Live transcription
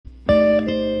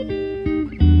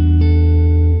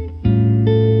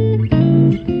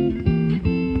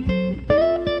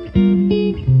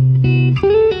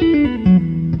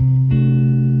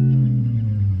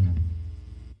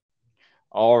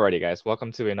guys.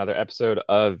 Welcome to another episode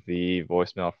of the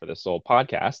Voicemail for the Soul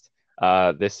podcast.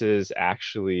 This is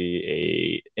actually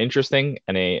a interesting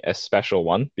and a special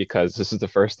one because this is the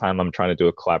first time I'm trying to do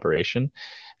a collaboration.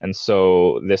 And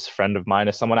so this friend of mine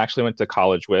is someone I actually went to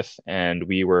college with, and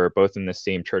we were both in the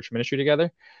same church ministry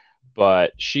together.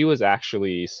 But she was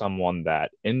actually someone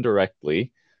that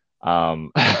indirectly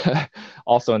um,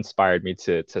 also inspired me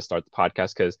to start the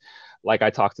podcast because like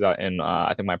I talked about in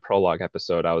I think my prologue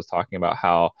episode, I was talking about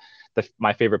how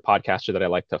my favorite podcaster that I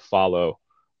like to follow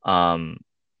um,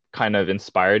 kind of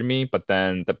inspired me. But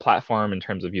then the platform in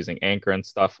terms of using Anchor and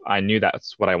stuff, I knew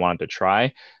that's what I wanted to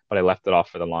try, but I left it off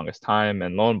for the longest time.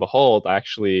 And lo and behold, I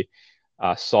actually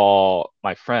saw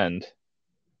my friend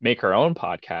make her own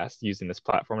podcast using this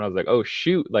platform. And I was like, oh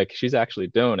shoot, like she's actually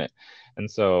doing it. And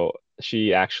so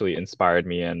she actually inspired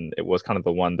me, and it was kind of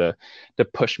the one to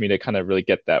push me to kind of really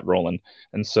get that rolling.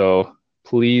 And so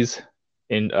please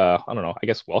in I don't know, I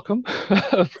guess welcome.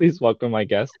 Please welcome my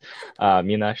guest,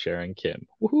 Meena Sharon Kim.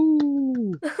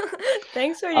 Woohoo!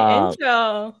 Thanks for the Um,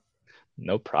 intro.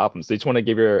 no problem. So you just want to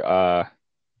give your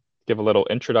give a little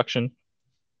introduction,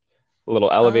 a little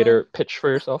Uh, elevator pitch for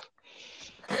yourself.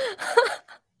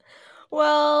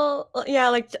 yeah,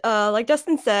 like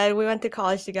Justin said, we went to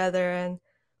college together and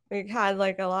we had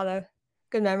like a lot of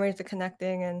good memories of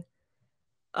connecting and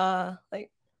like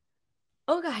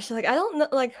oh gosh, like I don't know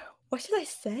like what should I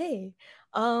say?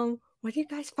 What do you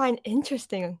guys find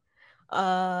interesting?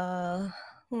 Uh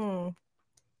hmm.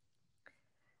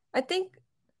 I think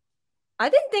I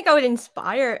didn't think I would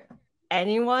inspire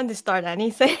anyone to start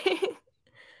anything.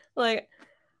 Like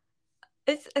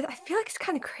I feel like it's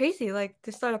kind of crazy, like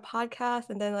to start a podcast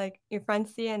and then like your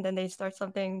friends see it and then they start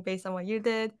something based on what you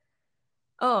did.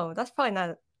 Oh, that's probably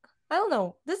not. I don't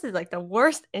know. This is like the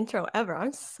worst intro ever.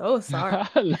 I'm so sorry.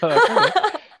 No, that's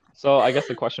okay. So I guess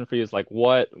the question for you is like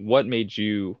what made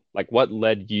you like what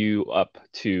led you up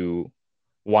to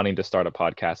wanting to start a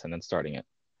podcast and then starting it?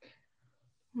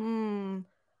 Hmm.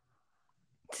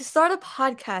 To start a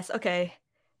podcast, okay.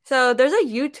 So there's a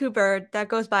YouTuber that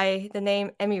goes by the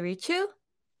name Emi Richu,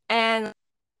 and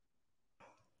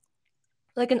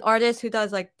like an artist who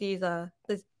does like these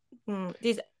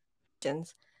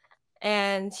actions.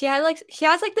 And she has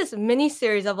like this mini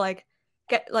series of like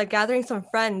gathering some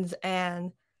friends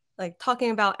and like talking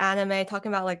about anime,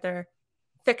 talking about like their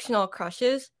fictional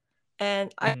crushes.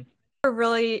 And I Hmm. remember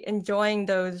really enjoying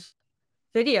those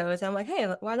videos. And I'm like,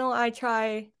 hey, why don't I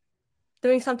try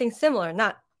doing something similar?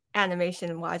 Not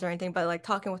animation wise or anything, but like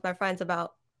talking with my friends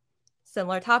about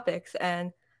similar topics.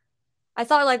 And I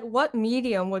thought like what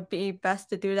medium would be best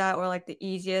to do that or like the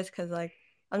easiest because like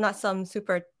I'm not some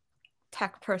super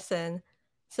tech person.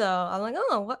 So I'm like,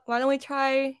 oh, why don't we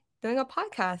try doing a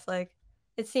podcast? Like,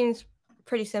 it seems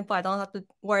pretty simple. I don't have to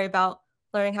worry about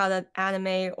learning how to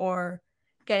animate or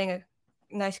getting a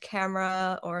nice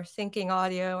camera or syncing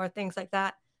audio or things like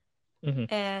that. Hmm.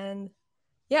 And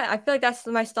yeah, I feel like that's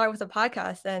my start with a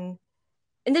podcast. And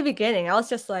in the beginning, I was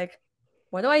just like,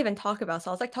 what do I even talk about?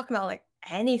 So I was like talking about like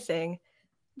anything.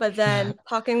 But then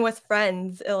talking with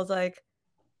friends, it was like,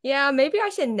 yeah, maybe I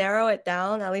should narrow it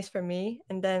down, at least for me.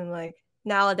 And then like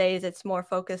nowadays it's more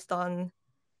focused on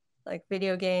like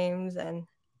video games and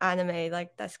anime.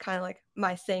 Like that's kind of like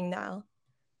my thing now.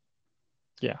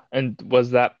 Yeah. And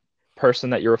was that person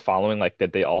that you were following like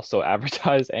did they also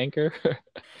advertise Anchor?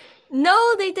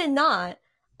 No, they did not.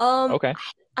 Okay.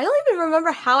 I don't even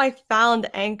remember how I found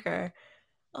Anchor.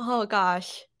 Oh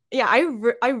gosh. Yeah,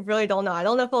 I really don't know. I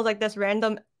don't know if it was like this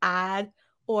random ad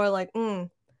or like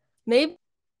maybe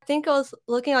I think I was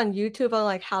looking on YouTube on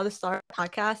like how to start a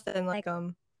podcast and like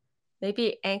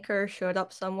maybe Anchor showed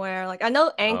up somewhere. Like I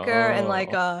know Anchor and like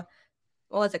Oh.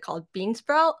 what was it called?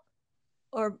 Beansprout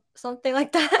or something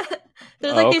like that.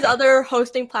 There's Oh, like these okay. other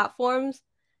hosting platforms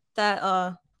that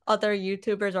other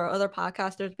YouTubers or other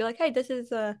podcasters be like, "Hey, this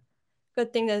is a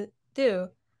good thing to do."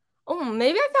 Oh,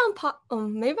 maybe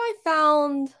I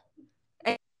found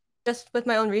just with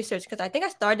my own research because I think I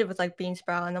started with like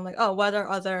Beansprout and I'm like, "Oh, what are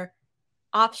other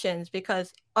options?"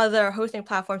 Because other hosting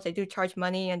platforms they do charge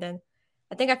money and then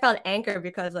I think I found Anchor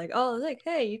because like, oh, like,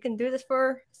 hey, you can do this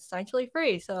for essentially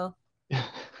free. So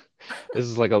This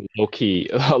is like a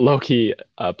a low key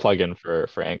plugin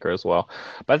for Anchor as well.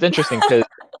 But it's interesting because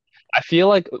I feel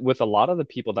like with a lot of the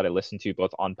people that I listen to,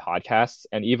 both on podcasts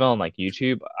and even on like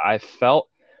YouTube, I felt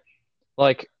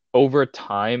like over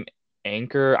time,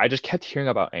 Anchor, I just kept hearing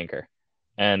about Anchor.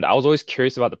 And I was always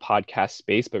curious about the podcast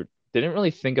space, but didn't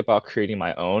really think about creating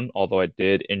my own, although I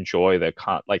did enjoy the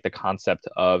concept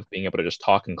of being able to just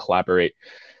talk and collaborate.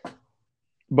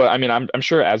 But I mean, I'm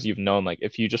sure as you've known, like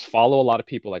if you just follow a lot of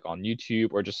people like on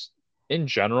YouTube or just in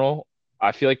general,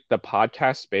 I feel like the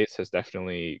podcast space has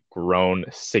definitely grown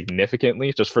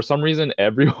significantly. Just for some reason,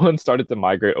 everyone started to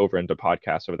migrate over into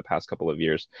podcasts over the past couple of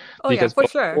years. Oh yeah, Because for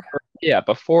before, sure. yeah,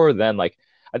 before then, like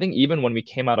I think even when we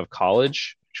came out of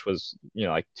college, which was,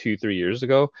 like 2, 3 years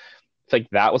ago, it's like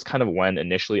that was kind of when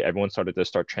initially everyone started to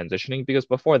start transitioning. Because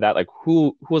before that, like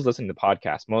who was listening to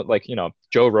podcasts? Like,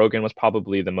 Joe Rogan was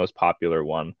probably the most popular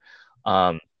one.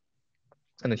 Um,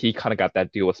 and then he kind of got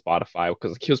that deal with Spotify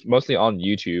because he was mostly on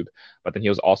YouTube, but then he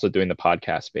was also doing the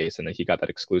podcast space, and then he got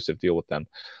that exclusive deal with them.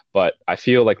 But I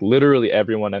feel like literally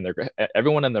everyone and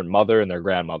their mother and their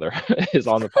grandmother is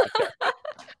on the podcast.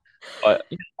 But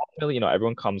ultimately,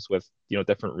 everyone comes with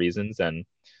different reasons, and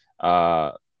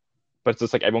uh, but it's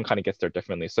just like everyone kind of gets there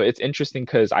differently. So it's interesting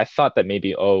because I thought that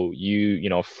maybe, oh,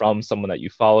 from someone that you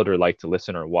followed or like to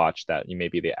listen or watch, that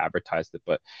maybe they advertised it,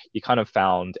 but you kind of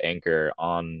found Anchor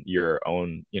on your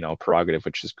own, prerogative,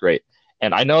 which is great.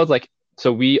 And I know it's like,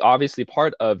 so we obviously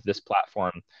part of this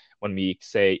platform when we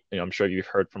say, I'm sure you've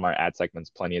heard from our ad segments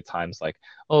plenty of times, like,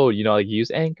 oh, like use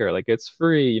Anchor, like it's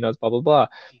free, it's blah, blah, blah.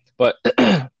 But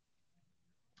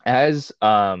as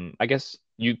I guess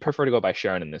you prefer to go by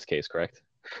Sharon in this case, correct?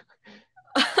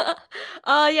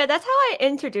 Yeah, that's how I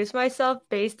introduce myself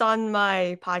based on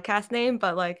my podcast name,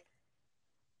 but like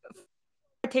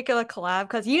particular collab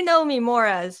because you know me more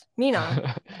as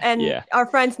Mina, and Yeah. our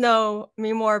friends know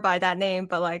me more by that name,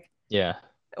 but like Yeah.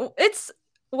 it's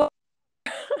well,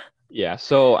 Yeah.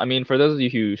 So, I mean, for those of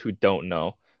you who don't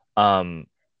know, um,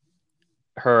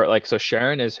 her like so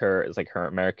Sharon is like her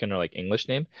American or like English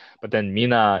name, but then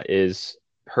Mina is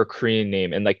her Korean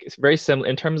name, and like it's very similar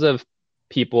in terms of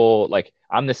people. Like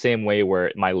I'm the same way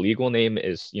where my legal name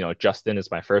is Justin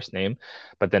is my first name,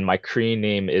 but then my Korean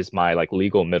name is my like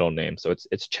legal middle name, so it's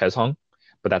Chesong,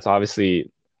 but that's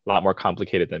obviously a lot more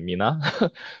complicated than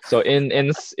Mina. So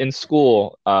in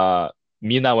school,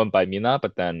 Mina went by Mina,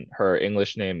 but then her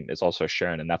English name is also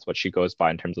Sharon, and that's what she goes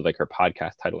by in terms of like her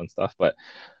podcast title and stuff. But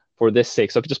for this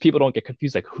sake, so just people don't get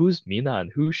confused, like who's Mina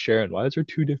and who's Sharon? Why is there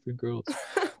two different girls?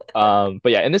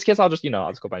 But yeah, in this case, I'll just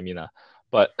go by Mina.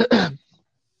 But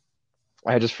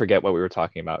I just forget what we were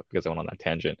talking about because I went on that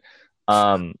tangent.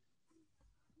 Um,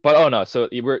 but oh no, so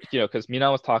you were, because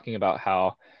Mina was talking about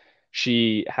how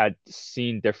she had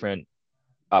seen different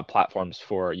platforms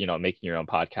for making your own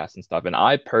podcast and stuff. And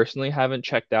I personally haven't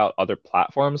checked out other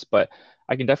platforms, but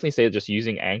I can definitely say just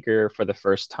using Anchor for the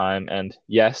first time. And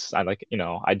yes, I like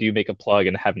I do make a plug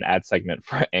and have an ad segment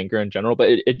for Anchor in general, but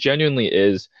it genuinely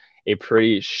is a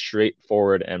pretty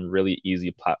straightforward and really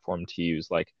easy platform to use.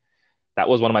 Like that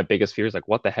was one of my biggest fears. Like,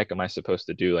 what the heck am I supposed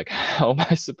to do? Like, how am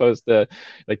I supposed to,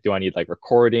 like, do I need like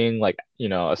recording, like,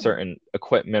 a certain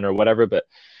equipment or whatever? But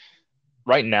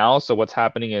right now, so what's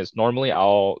happening is normally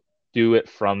I'll do it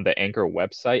from the Anchor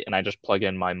website and I just plug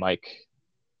in my mic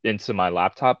into my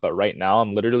laptop. But right now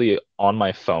I'm literally on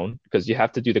my phone because you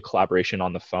have to do the collaboration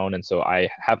on the phone. And so I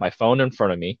have my phone in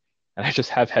front of me and I just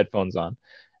have headphones on.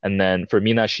 And then for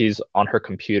Mina, she's on her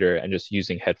computer and just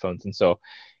using headphones. And so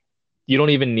you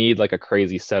don't even need like a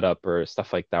crazy setup or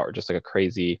stuff like that, or just like a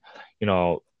crazy, you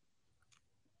know,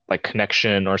 like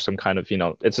connection or some kind of,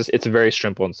 it's very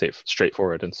simple and safe,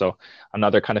 straightforward. And so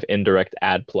another kind of indirect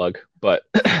ad plug, but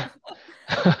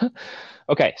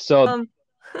okay, so um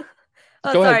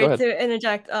oh go ahead, go sorry ahead. to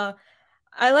interject.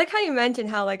 I like how you mentioned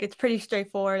how like it's pretty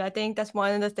straightforward. I think that's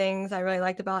one of the things I really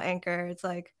liked about Anchor. It's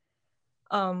like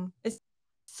it's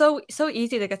so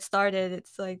easy to get started.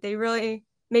 It's like they really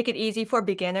make it easy for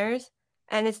beginners,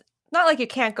 and it's not like you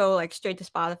can't go like straight to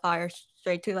Spotify or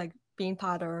straight to like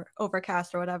Beanpod or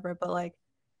Overcast or whatever, but like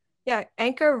yeah,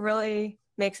 Anchor really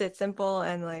makes it simple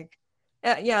and like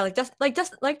yeah, just like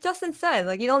Justin said,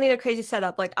 like you don't need a crazy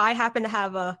setup. Like I happen to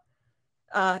have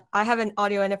I have an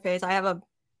audio interface. I have a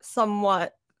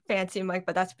somewhat fancy mic,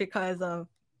 but that's because of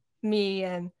me,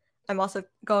 and I'm also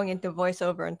going into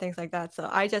voiceover and things like that. So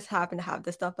I just happen to have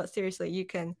this stuff. But seriously, you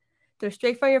can do it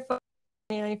straight from your phone,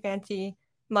 any fancy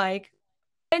mic.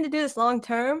 And to do this long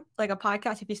term, like a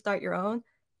podcast, if you start your own,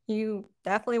 you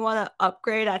definitely want to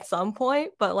upgrade at some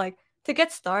point. But like to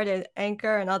get started,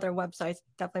 Anchor and other websites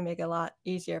definitely make it a lot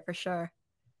easier for sure.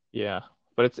 Yeah,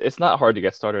 but it's not hard to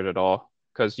get started at all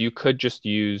because you could just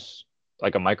use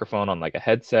like a microphone on like a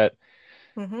headset.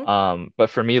 Mm-hmm. But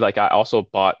for me, like I also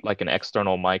bought like an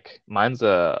external mic. Mine's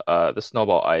the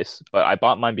Snowball Ice, but I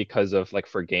bought mine because of like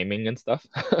for gaming and stuff.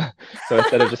 So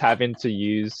instead of having to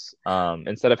use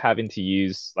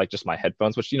like just my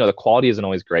headphones, which the quality isn't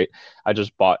always great, I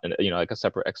just bought like a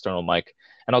separate external mic.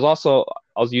 And I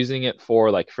was using it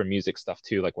for like for music stuff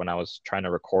too, like when I was trying to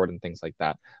record and things like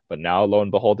that. But now lo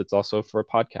and behold, it's also for a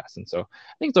podcast. And so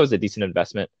I think it's always a decent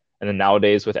investment. And then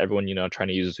nowadays with everyone, trying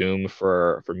to use Zoom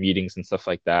for meetings and stuff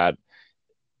like that,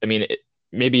 I mean,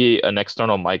 maybe an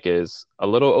external mic is a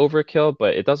little overkill,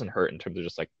 but it doesn't hurt in terms of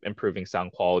just like improving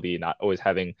sound quality, not always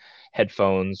having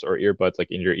headphones or earbuds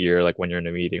like in your ear, like when you're in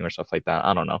a meeting or stuff like that.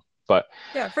 I don't know. But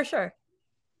Yeah, for sure.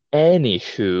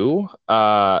 anywho,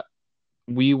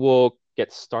 we will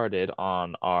get started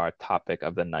on our topic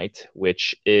of the night,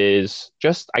 which is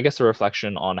just, I guess, a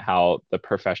reflection on how the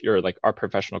profession or like our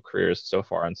professional careers so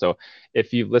far. And so,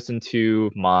 if you've listened to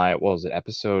my, what was it,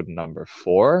 episode number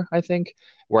 4, I think,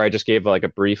 where I just gave like a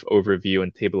brief overview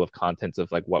and table of contents of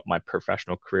like what my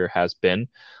professional career has been.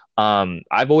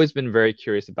 I've always been very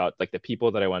curious about like the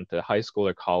people that I went to high school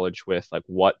or college with, like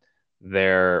what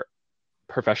their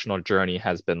professional journey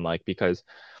has been like, because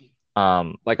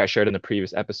like I shared in the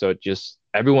previous episode, just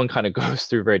everyone kind of goes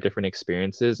through very different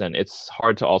experiences, and it's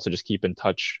hard to also just keep in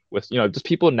touch with, just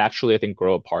people naturally, I think,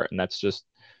 grow apart, and that's just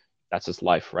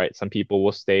life, right? Some people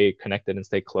will stay connected and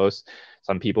stay close.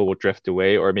 Some people will drift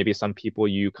away, or maybe some people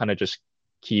you kind of just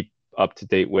keep up to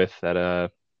date with at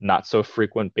a not so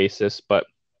frequent basis. But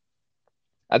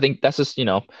I think that's just,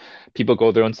 people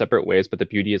go their own separate ways, but the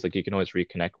beauty is like you can always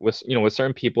reconnect with, with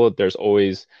certain people,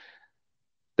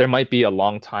 there might be a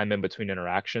long time in between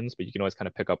interactions, but you can always kind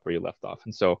of pick up where you left off.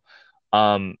 And so,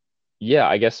 um, yeah,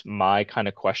 I guess my kind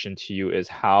of question to you is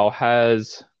how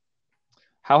has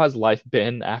life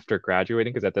been after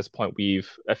graduating? Because at this point, we've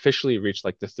officially reached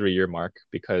like the 3-year mark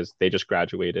because they just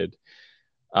graduated,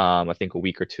 I think a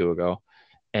week or two ago.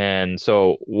 And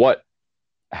so, what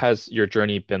has your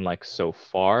journey been like so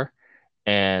far?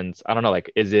 And I don't know,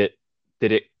 like, did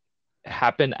it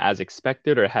happen as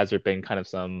expected, or has there been kind of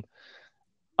some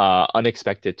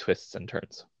unexpected twists and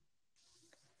turns?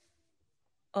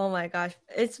 Oh my gosh,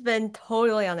 it's been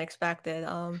totally unexpected.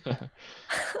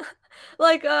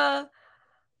 Like oh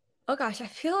gosh, I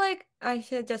feel like I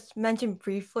should just mention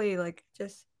briefly, like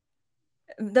just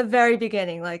the very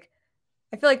beginning. Like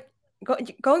I feel like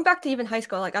going back to even high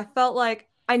school, like I felt like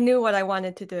I knew what I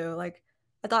wanted to do. Like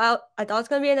I thought I was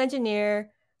gonna be an engineer,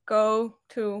 go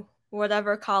to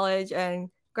whatever college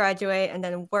and graduate, and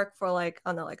then work for like I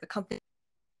don't know, like a company.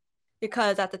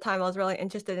 Because at the time I was really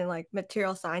interested in like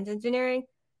material science engineering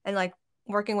and like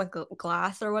working with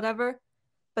glass or whatever.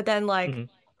 But then like Hmm.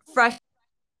 fresh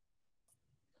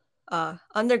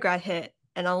undergrad hit,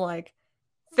 and I'm like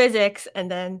physics, and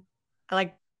then I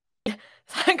like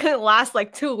I couldn't last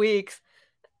like 2 weeks,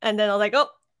 and then I was like, oh,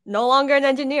 no longer an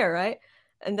engineer, right?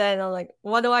 And then I'm like,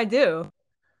 what do I do?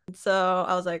 So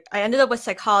I was like, I ended up with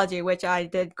psychology, which I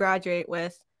did graduate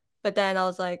with, but then I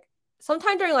was like,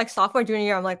 sometime during like sophomore junior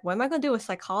year, I'm like, what am I gonna do with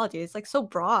psychology? It's like so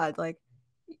broad, like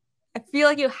I feel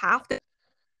like you have to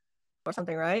or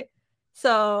something, right?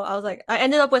 So I was like, I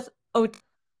ended up with OT,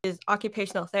 is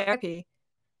occupational therapy,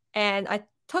 and I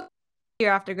took a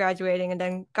year after graduating, and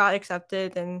then got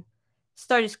accepted and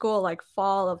started school like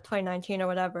fall of 2019 or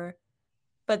whatever.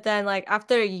 But then like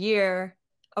after a year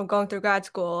of going through grad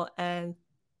school and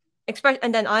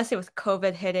then honestly with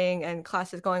COVID hitting and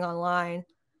classes going online,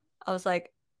 I was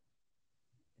like,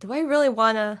 do I really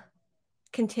want to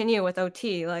continue with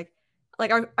OT? Like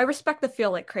I respect the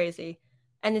field like crazy,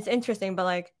 and it's interesting, but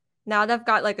like now that I've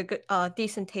got like a good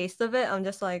decent taste of it, I'm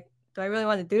just like, do I really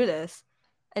want to do this?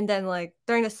 And then like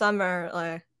during the summer,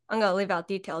 like I'm gonna leave out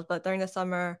details, but during the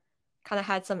summer, kind of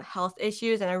had some health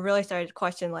issues, and I really started to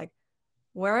question like,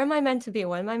 where am I meant to be?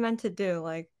 What am I meant to do?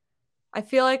 Like I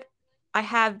feel like I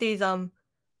have these odd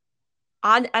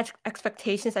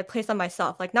expectations I place on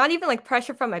myself. Like not even like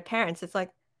pressure from my parents. It's like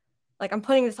I'm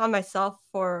putting this on myself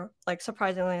for like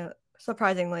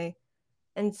surprisingly.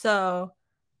 And so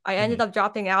I ended Hmm. up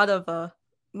dropping out of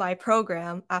my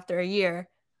program after a year.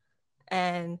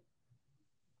 And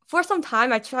for some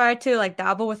time I tried to like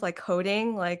dabble with like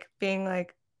coding, like being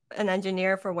like an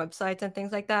engineer for websites and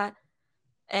things like that.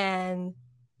 And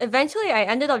eventually I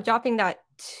ended up dropping that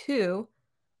too.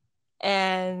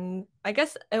 And I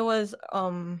guess it was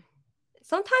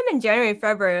sometime in January,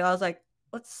 February, I was like,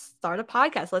 let's start a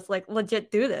podcast. Let's like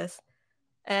legit do this.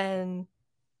 And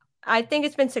I think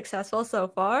it's been successful so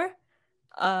far.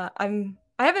 I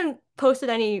haven't posted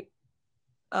any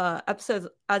episodes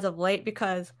as of late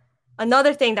because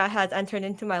another thing that has entered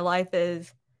into my life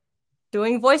is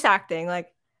doing voice acting. Like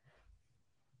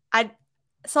I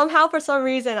somehow for some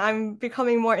reason I'm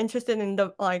becoming more interested in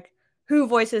the like who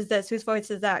voices this, whose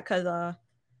voice is that, because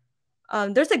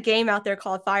there's a game out there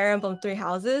called Fire Emblem Three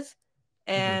Houses,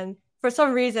 Hmm. and for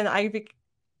some reason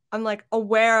I'm like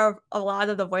aware of a lot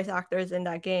of the voice actors in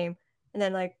that game, and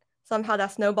then like somehow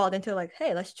that snowballed into like,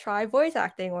 hey, let's try voice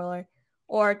acting,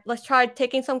 or let's try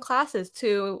taking some classes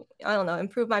to I don't know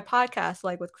improve my podcast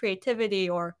like with creativity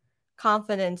or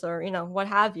confidence or, what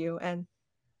have you. And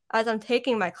as I'm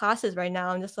taking my classes right now,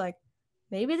 I'm just like,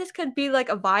 maybe this could be like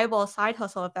a viable side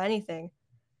hustle, if anything.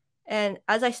 And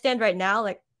as I stand right now,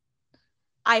 like,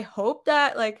 I hope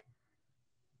that like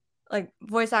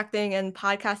voice acting and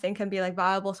podcasting can be like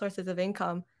viable sources of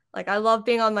income. Like I love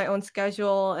being on my own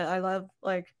schedule and I love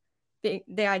like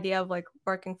the idea of like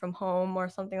working from home or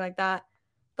something like that.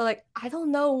 But like I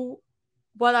don't know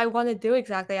what I want to do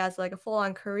exactly as like a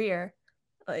full-on career.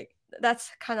 Like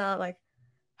that's kind of like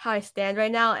how I stand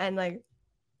right now, and like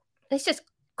it's just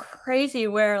crazy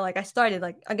where like I started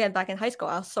like again back in high school.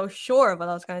 I was so sure of what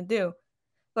I was going to do.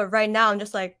 But right now I'm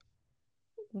just like,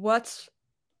 what's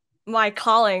my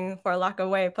calling, for lack of a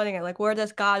way of putting it? Like, where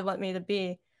does God want me to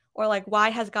be? Or like, why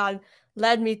has God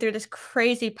led me through this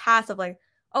crazy path of like,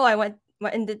 oh, I went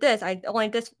and did this. I only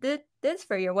did this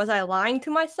for a year. Was I lying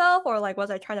to myself, or like, was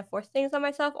I trying to force things on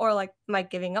myself, or like, am I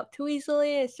giving up too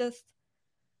easily? It's just,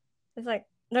 it's like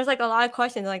there's like a lot of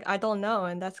questions. Like, I don't know,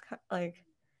 and that's like,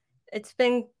 it's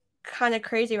been kind of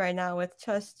crazy right now with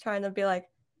just trying to be like,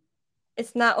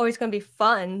 it's not always gonna be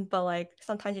fun, but like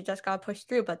sometimes you just gotta push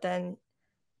through. But then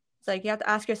it's like you have to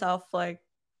ask yourself, like,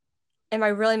 am I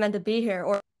really meant to be here,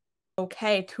 or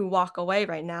okay to walk away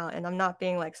right now? And I'm not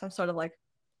being like some sort of like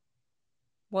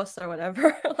wuss or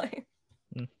whatever. Like,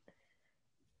 Mm.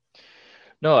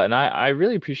 No, and I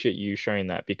really appreciate you sharing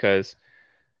that because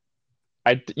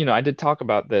I did talk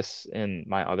about this in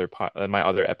my other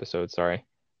episode, sorry.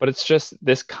 But it's just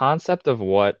this concept of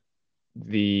what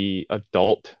the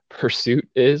adult pursuit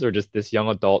is, or just this young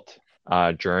adult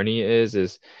journey is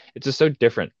it's just so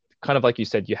different. Kind of like you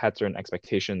said, you had certain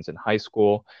expectations in high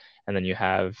school, and then you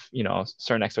have,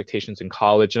 certain expectations in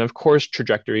college, and of course,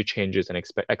 trajectory changes and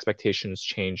expectations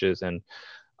changes,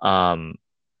 um,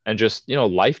 and just,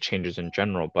 life changes in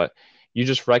general. But you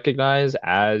just recognize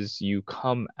as you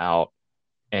come out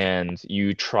and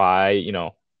you try,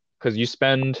 because you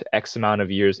spend X amount of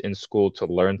years in school to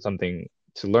learn something,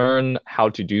 to learn how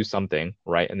to do something,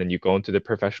 right? And then you go into the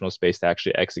professional space to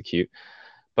actually execute.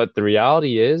 But the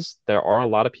reality is, there are a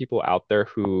lot of people out there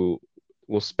who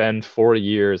will spend 4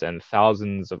 years and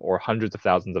thousands of or hundreds of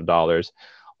thousands of dollars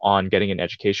on getting an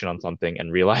education on something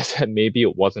and realize that maybe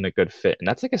it wasn't a good fit. And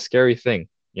that's like a scary thing,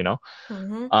 you know?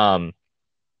 mm-hmm. Um,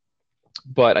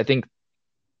 but I think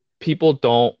people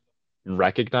don't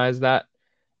recognize that.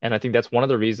 And I think that's one of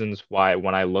the reasons why,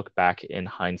 when I look back in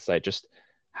hindsight, just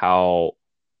how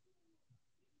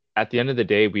at the end of the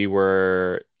day, we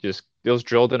were just, it was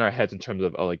drilled in our heads in terms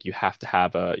of, oh, like you have to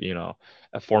have a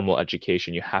formal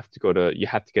education. You have to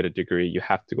get a degree. You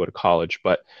have to go to college.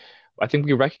 But I think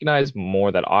we recognize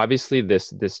more that obviously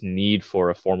this need for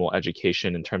a formal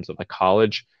education in terms of like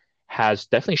college has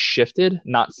definitely shifted.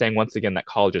 Not saying once again that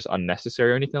college is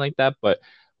unnecessary or anything like that, but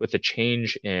with the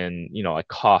change in, like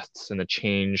costs and the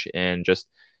change in just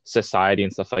society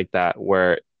and stuff like that,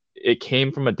 where it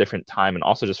came from a different time, and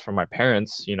also just from my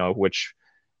parents, which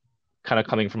kind of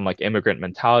coming from like immigrant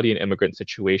mentality and immigrant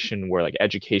situation where like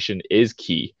education is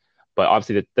key. But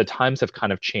obviously the times have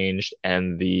kind of changed,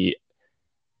 and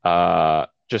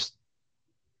just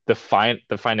the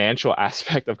financial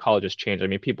aspect of college has changed. I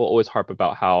mean, people always harp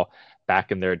about how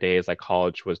back in their days, like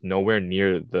college was nowhere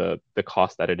near the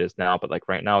cost that it is now. But like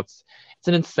right now, it's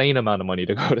an insane amount of money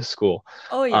to go to school.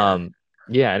 Oh yeah. Um,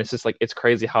 yeah, and it's just like it's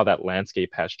crazy how that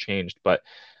landscape has changed. But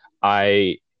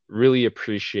I really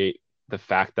appreciate the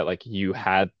fact that like you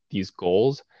had these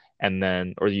goals, and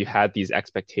then, or you had these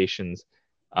expectations,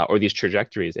 or these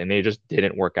trajectories, and they just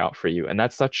didn't work out for you. And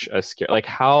that's such a scare. Like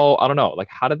how, I don't know, like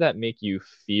how did that make you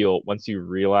feel once you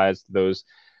realized those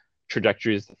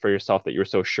trajectories for yourself that you were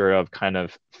so sure of kind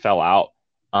of fell out?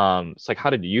 It's like, how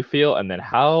did you feel? And then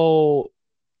how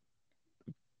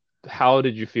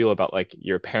did you feel about like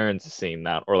your parents seeing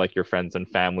that, or like your friends and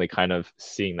family kind of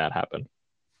seeing that happen?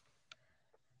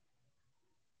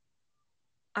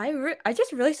 I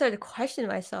just really started to question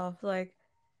myself. Like,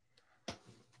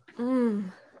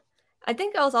 mm, I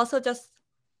think I was also just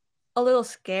a little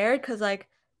scared because like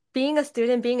being a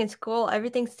student, being in school,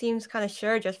 everything seems kind of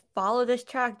sure. Just follow this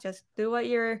track. Just do what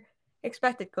you're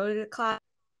expected. Go to the class.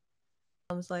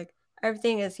 Like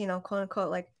everything is, quote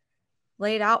unquote, like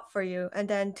laid out for you, and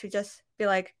then to just be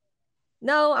like,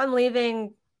 no, I'm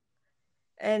leaving,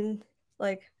 and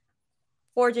like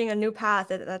forging a new path.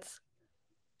 That's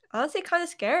honestly kind of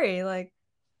scary. Like,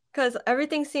 because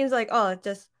everything seems like, oh,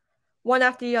 just one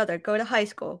after the other. Go to high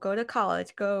school, go to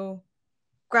college, go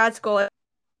grad school,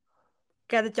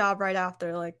 get a job right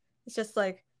after. Like, it's just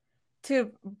like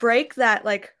to break that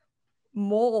like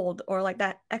mold or like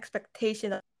that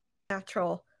expectation of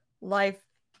natural life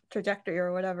trajectory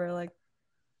or whatever. Like,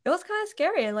 it was kind of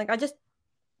scary, and like I just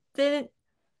didn't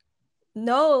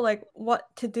know like what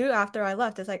to do after I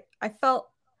left. It's like I felt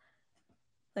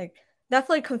like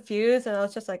definitely confused, and I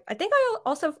was just like, I think I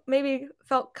also maybe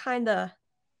felt kind of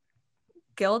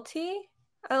guilty.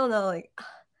 I don't know, like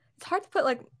it's hard to put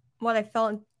like what I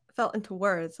felt into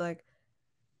words. Like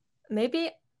maybe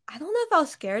I don't know if I was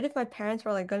scared if my parents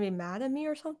were like gonna be mad at me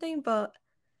or something, but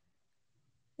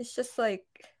it's just like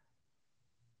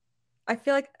I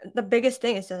feel like the biggest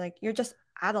thing is that like you're just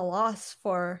at a loss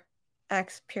for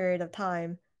X period of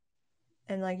time,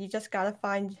 and like you just gotta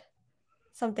find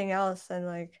something else, and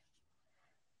like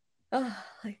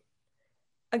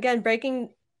again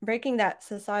breaking that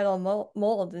societal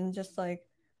mold, and just like,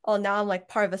 oh, now I'm like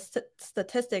part of a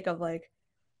statistic of like,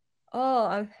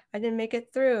 oh, I didn't make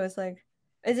it through. It's like,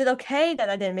 is it okay that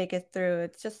I didn't make it through?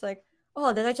 It's just like,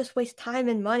 oh, did I just waste time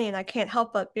and money? And I can't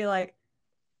help but be like,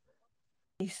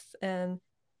 and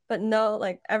but no,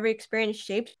 like every experience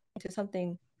shapes into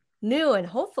something new and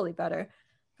hopefully better.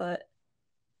 But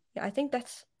yeah, I think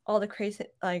that's all the craziness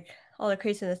I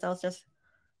was just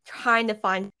trying to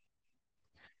find in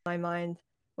my mind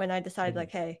when I decided Mhm.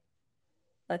 like, hey,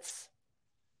 let's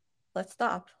let's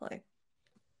stop. Like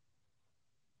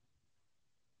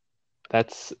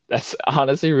That's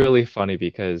honestly really funny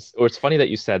because, or it's funny that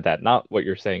you said that. Not what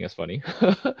you're saying is funny,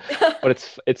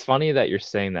 but it's funny that you're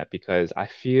saying that because I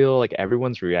feel like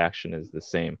everyone's reaction is the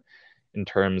same in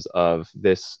terms of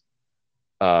this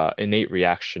innate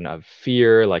reaction of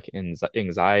fear, like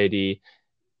anxiety,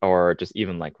 or just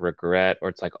even like regret, or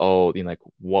it's like, oh, you know, like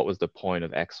what was the point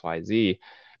of XYZ?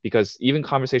 Because even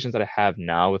conversations that I have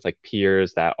now with like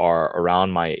peers that are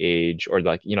around my age or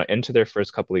like, you know, into their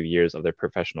first couple of years of their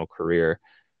professional career,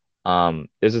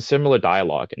 there's a similar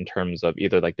dialogue in terms of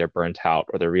either like they're burnt out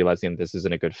or they're realizing this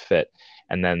isn't a good fit.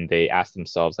 And then they ask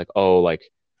themselves, like, oh, like,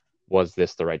 was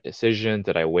this the right decision?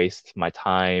 Did I waste my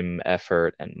time,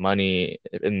 effort, and money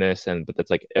in this? And but that's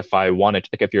like if I wanted,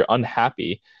 like if you're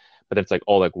unhappy, but it's like,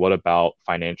 oh, like what about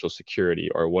financial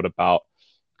security or what about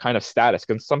kind of status?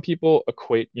 Because some people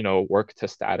equate, you know, work to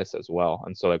status as well.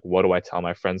 And so like, what do I tell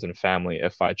my friends and family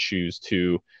if I choose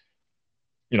to,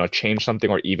 you know, change something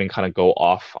or even kind of go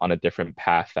off on a different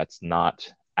path that's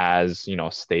not as, you know,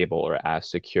 stable or as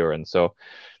secure? And so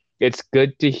it's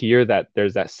good to hear that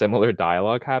there's that similar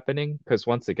dialogue happening because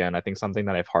once again, I think something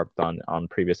that I've harped on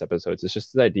previous episodes is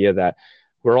just the idea that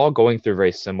we're all going through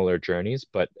very similar journeys,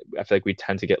 but I feel like we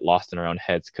tend to get lost in our own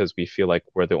heads because we feel like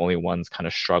we're the only ones kind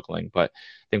of struggling. But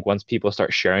I think once people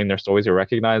start sharing their stories, they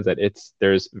recognize that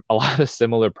there's a lot of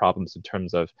similar problems in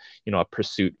terms of, you know, a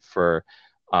pursuit for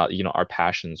you know, our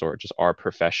passions or just our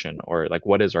profession or like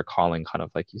what is our calling, kind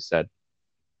of like you said.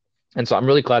 And so I'm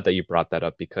really glad that you brought that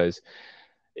up because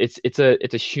it's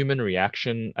a human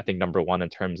reaction, I think, number one, in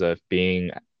terms of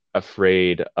being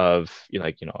afraid of, you know,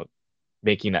 like, you know,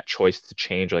 making that choice to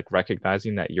change, like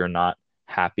recognizing that you're not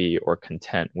happy or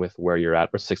content with where you're at,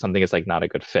 or like something is like not a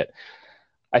good fit.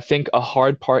 I think a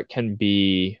hard part can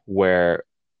be where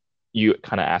you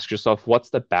kind of ask yourself, what's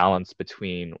the balance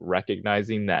between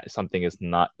recognizing that something is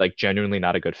not like genuinely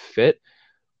not a good fit,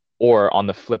 or on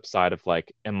the flip side of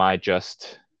like, am I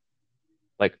just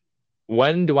like,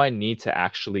 when do I need to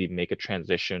actually make a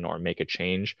transition or make a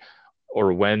change?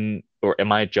 Or when, or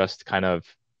am I just kind of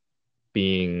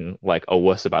being like a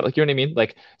wuss about it? Like, you know what I mean?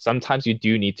 Like sometimes you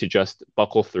do need to just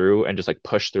buckle through and just like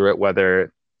push through it,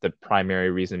 whether the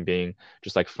primary reason being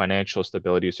just like financial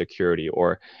stability or security,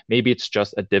 or maybe it's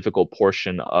just a difficult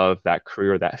portion of that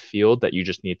career, that field that you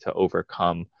just need to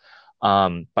overcome.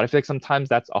 But I feel like sometimes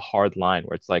that's a hard line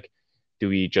where it's like, do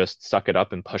we just suck it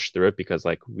up and push through it because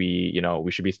like we, you know,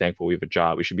 we should be thankful we have a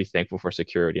job, we should be thankful for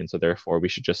security, and so therefore we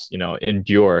should just, you know,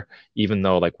 endure even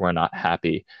though like we're not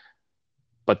happy.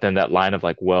 But then that line of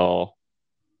like, well,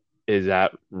 is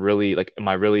that really like, am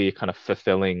I really kind of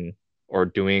fulfilling or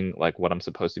doing like what I'm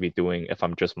supposed to be doing if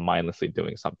I'm just mindlessly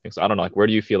doing something? So I don't know, like where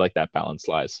do you feel like that balance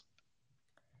lies?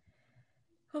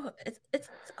 oh,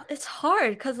 it's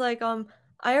hard because like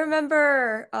I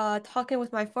remember talking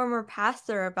with my former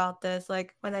pastor about this,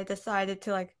 like when I decided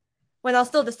to like when I was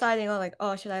still deciding, oh, like,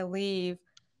 oh, should I leave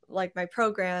like my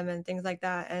program and things like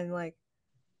that. And like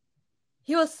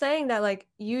he was saying that like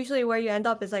usually where you end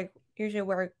up is like usually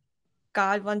where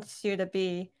God wants you to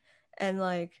be. And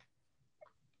like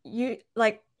you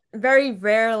like very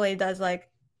rarely does like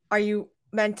are you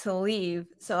meant to leave.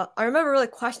 So I remember really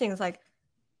questioning, it's like,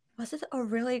 was it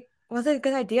a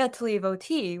good idea to leave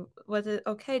OT? Was it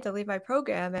okay to leave my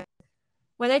program? And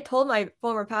when I told my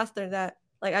former pastor that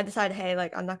like I decided, hey,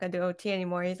 like I'm not gonna do OT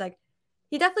anymore, he's like,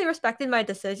 he definitely respected my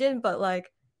decision, but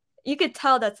like you could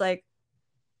tell that's like,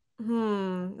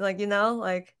 like, you know,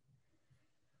 like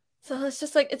So it's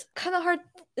just like it's kind of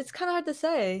hard to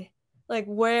say like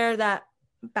where that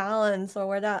balance or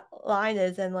where that line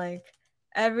is, and like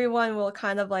everyone will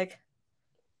kind of like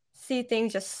see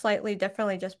things just slightly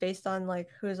differently just based on like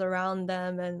who's around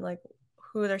them and like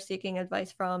who they're seeking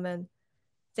advice from and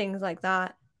things like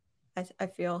that. I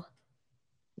feel.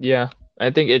 Yeah,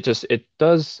 I think it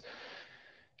does.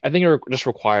 I think just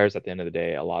requires at the end of the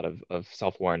day a lot of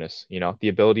self-awareness, the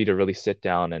ability to really sit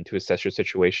down and to assess your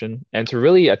situation and to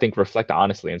really, I think, reflect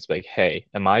honestly and it's like, hey,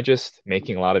 am I just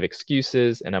making a lot of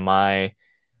excuses and am I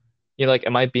like,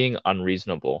 am I being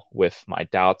unreasonable with my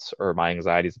doubts or my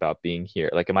anxieties about being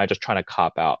here? Like, am I just trying to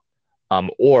cop out?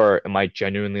 Or am I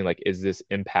genuinely like, is this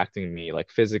impacting me like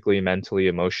physically, mentally,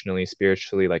 emotionally,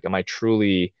 spiritually? Like, am I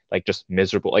truly like just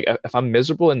miserable? Like, if I'm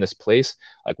miserable in this place,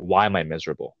 like, why am I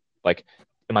miserable? Like,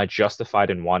 am I justified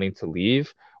in wanting to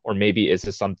leave? Or maybe is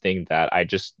this something that I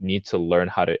just need to learn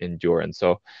how to endure? And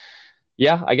so,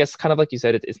 yeah, I guess kind of like you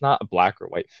said, it's not a black or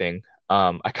white thing.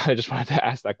 I kind of just wanted to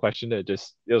ask that question. It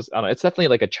was, I don't know, it's definitely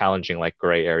like a challenging, like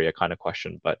gray area kind of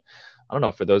question. But I don't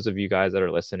know, for those of you guys that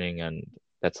are listening and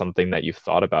that's something that you've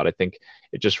thought about, I think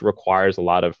it just requires a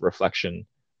lot of reflection,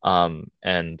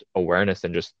 and awareness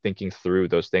and just thinking through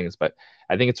those things. But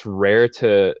I think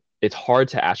it's hard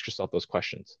to ask yourself those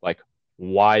questions. Like,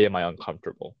 why am I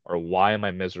uncomfortable? Or why am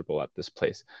I miserable at this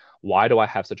place? Why do I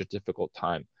have such a difficult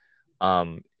time?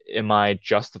 Am I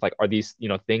just like, are these,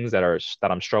 things that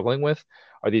I'm struggling with?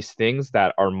 Are these things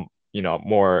that are,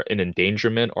 more an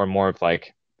endangerment or more of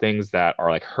like things that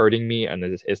are like hurting me and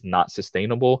is not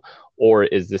sustainable? Or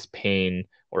is this pain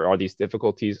or are these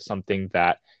difficulties something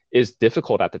that is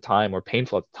difficult at the time or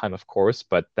painful at the time, of course,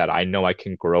 but that I know I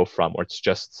can grow from, or it's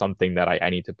just something that I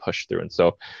need to push through. And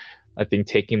so I think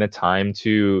taking the time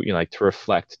to, like to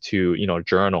reflect, to,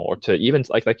 journal, or to even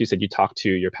like you said, you talk to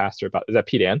your pastor about, is that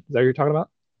Pete Ann? Is that what you're talking about?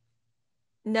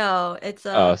 No, it's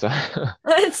Oh, so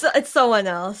it's someone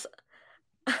else.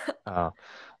 uh,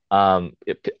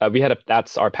 we had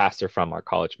that's our pastor from our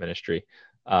college ministry,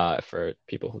 for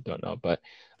people who don't know. But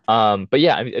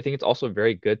yeah, I mean, I think it's also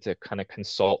very good to kind of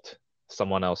consult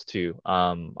someone else too.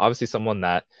 Obviously someone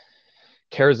that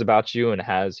cares about you and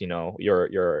has,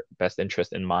 your best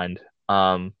interest in mind.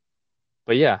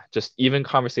 But yeah, just even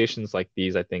conversations like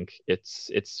these, I think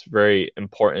it's very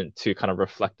important to kind of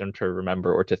reflect and to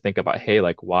remember or to think about, hey,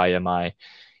 like why am I,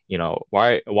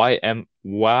 why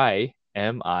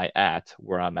am I at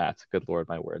where I'm at? Good Lord,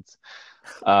 my words.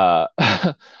 Uh,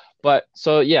 but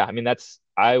so yeah, I mean I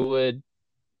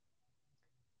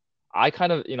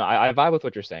kind of, I vibe with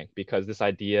what you're saying because this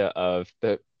idea of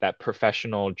that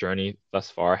professional journey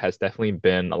thus far has definitely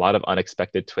been a lot of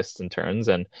unexpected twists and turns.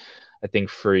 And I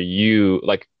think for you,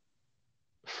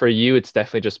 it's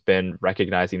definitely just been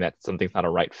recognizing that something's not a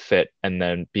right fit and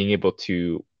then being able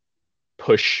to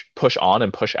push on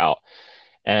and push out.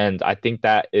 And I think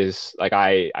that is like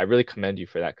I really commend you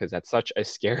for that because that's such a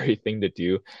scary thing to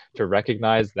do, to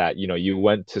recognize that, you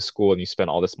went to school and you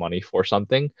spent all this money for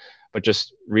something, but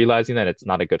just realizing that it's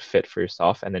not a good fit for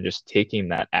yourself and then just taking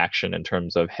that action in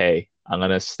terms of, hey, I'm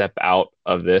gonna step out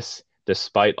of this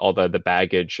despite all the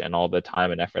baggage and all the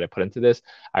time and effort I put into this.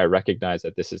 I recognize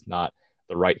that this is not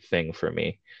the right thing for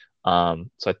me.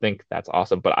 So I think that's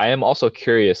awesome. But I am also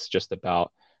curious just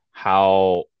about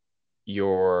how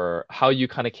how you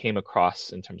kind of came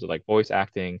across in terms of like voice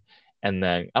acting, and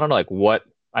then I don't know, like what,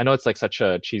 I know it's like such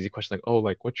a cheesy question, like, oh,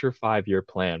 like what's your 5-year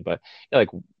plan? But yeah, like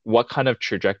what kind of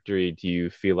trajectory do you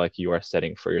feel like you are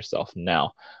setting for yourself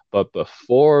now? But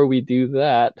before we do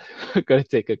that, I'm gonna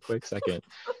take a quick second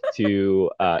to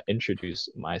introduce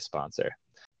my sponsor.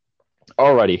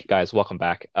 Alrighty, guys, welcome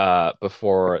back.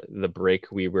 Before the break,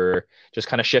 we were just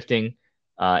kind of shifting,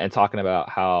 and talking about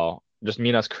how just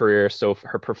Mina's career, so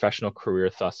her professional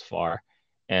career thus far,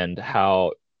 and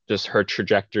how just her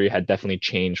trajectory had definitely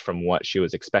changed from what she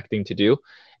was expecting to do.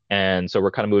 And so we're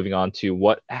kind of moving on to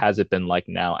what has it been like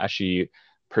now as she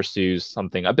pursues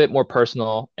something a bit more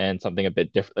personal and something a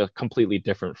bit different, completely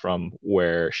different from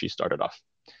where she started off.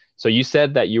 So you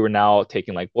said that you were now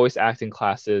taking like voice acting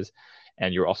classes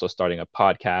and you're also starting a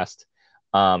podcast.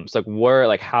 So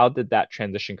like how did that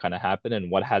transition kind of happen and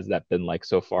what has that been like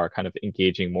so far, kind of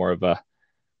engaging more of a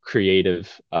creative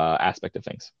aspect of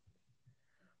things?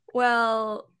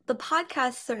 Well, the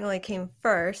podcast certainly came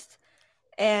first,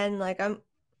 and like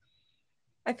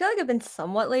I feel like I've been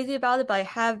somewhat lazy about it, but I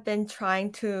have been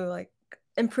trying to like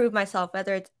improve myself,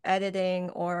 whether it's editing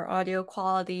or audio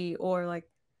quality or like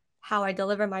how I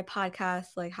deliver my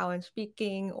podcast, like how I'm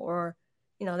speaking or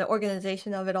the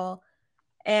organization of it all.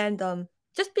 And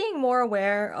just being more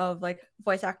aware of like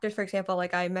voice actors, for example,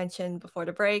 like I mentioned before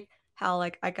the break, how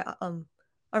like I got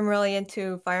I'm really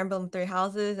into Fire Emblem Three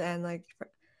Houses, and like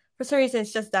for some reason,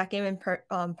 it's just that game in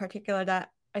particular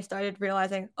that I started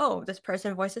realizing, oh, this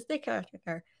person voices this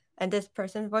character, and this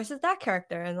person voices that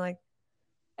character, and like,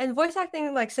 and voice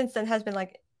acting like since then has been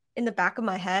like in the back of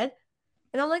my head,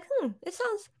 and I'm like, it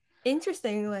sounds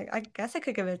interesting. Like, I guess I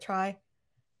could give it a try.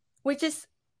 Which is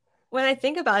when I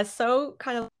think about it, so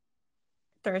kind of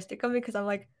thirsty of me because I'm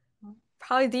like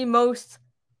probably the most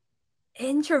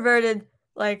introverted,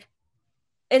 like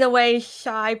in a way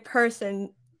shy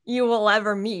person you will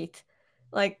ever meet.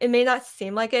 Like it may not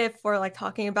seem like it if we're like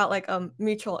talking about like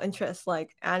mutual interests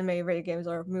like anime, video games,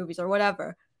 or movies or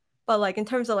whatever. But like in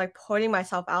terms of like putting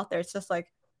myself out there, it's just like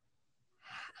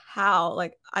how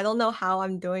like I don't know how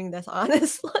I'm doing this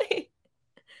honestly.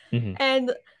 Hmm.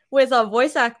 And with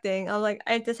voice acting, I'm like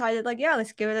I decided like yeah,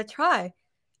 let's give it a try.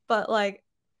 But like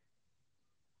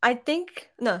I think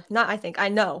no, not I think I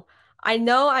know. I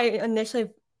know I initially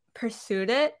pursued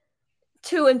it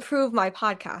to improve my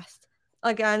podcast.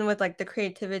 Again, with like the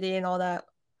creativity and all that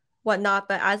whatnot.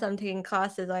 But as I'm taking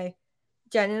classes, I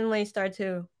genuinely start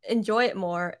to enjoy it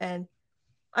more. And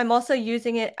I'm also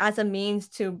using it as a means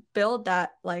to build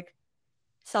that like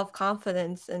self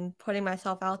confidence and putting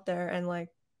myself out there and like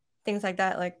things like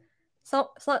that. Like,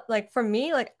 so like for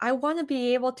me, like I want to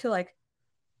be able to like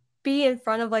be in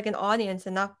front of like an audience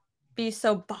and not be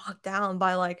so bogged down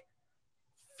by like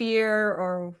fear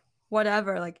or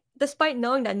whatever. Like, despite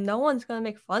knowing that no one's gonna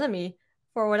make fun of me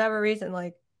for whatever reason,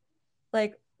 like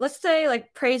let's say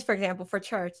like praise for example for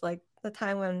church, like the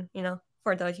time when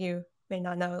for those you may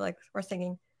not know, like we're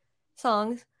singing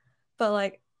songs, but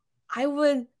like I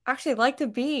would actually like to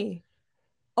be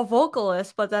a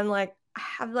vocalist, but then like I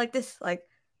have like this like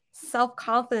self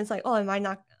confidence, like oh, I'm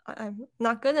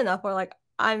not good enough, or like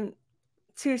I'm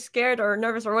too scared or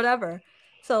nervous or whatever.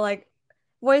 So like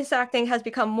voice acting has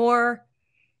become more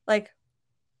like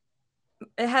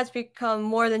it has become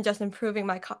more than just improving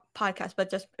my podcast,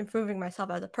 but just improving myself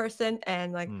as a person.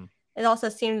 And like, Mm. it also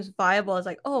seems viable as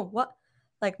like, oh, what,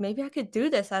 like maybe I could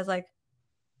do this as like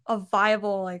a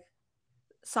viable like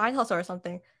side hustle or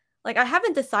something. Like, I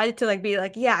haven't decided to like be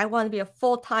like, yeah, I want to be a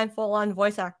full time, full on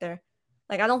voice actor.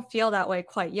 Like, I don't feel that way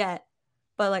quite yet,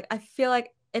 but like, I feel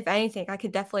like if anything, I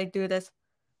could definitely do this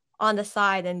on the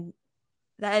side, and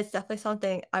that is definitely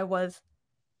something I was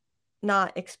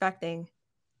not expecting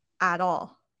at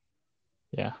all.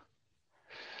 Yeah.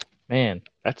 Man,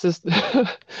 that's just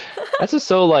that's just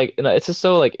so like it's just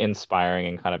so like inspiring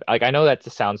and kind of like I know that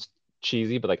just sounds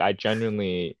cheesy, but like I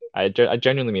genuinely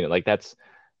mean it. Like that's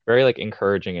very like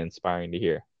encouraging and inspiring to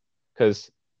hear.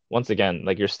 Because once again,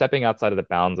 like you're stepping outside of the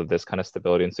bounds of this kind of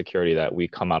stability and security that we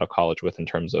come out of college with in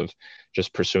terms of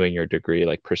just pursuing your degree,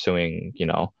 like pursuing,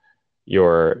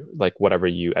 your like whatever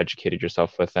you educated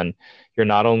yourself with. And you're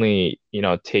not only,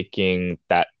 taking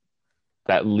that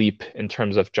leap in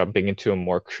terms of jumping into a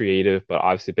more creative, but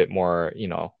obviously a bit more,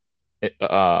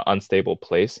 unstable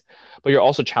place. But you're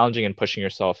also challenging and pushing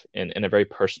yourself in a very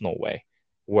personal way,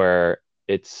 where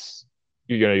it's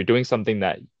you're doing something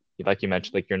that, like you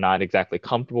mentioned, like you're not exactly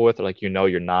comfortable with, or like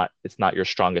it's not your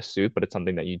strongest suit, but it's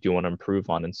something that you do want to improve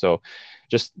on. And so,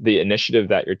 just the initiative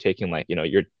that you're taking, like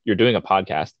you're doing a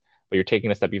podcast, but you're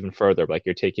taking a step even further, like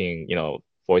you're taking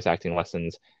voice acting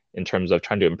lessons in terms of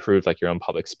trying to improve like your own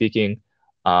public speaking,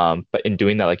 but in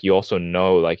doing that, like you also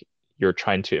know, like you're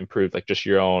trying to improve like just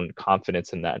your own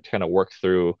confidence in that to kind of work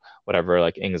through whatever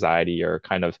like anxiety or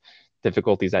kind of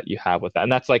difficulties that you have with that.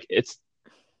 And that's like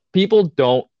people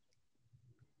don't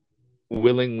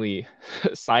willingly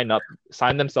sign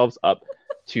themselves up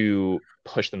to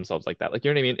push themselves like that. Like,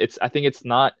 you know what I mean? I think it's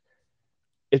not,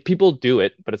 if people do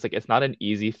it, but it's like it's not an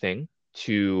easy thing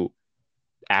to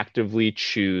actively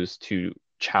choose to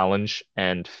challenge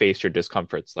and face your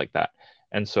discomforts like that.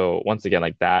 And so once again,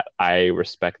 like that, I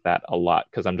respect that a lot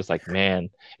because I'm just like, man,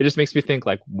 it just makes me think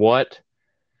like doing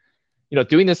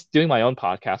my own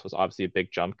podcast was obviously a big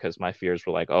jump because my fears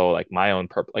were like, oh, like my own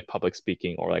like public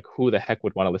speaking, or like who the heck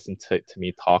would want to listen to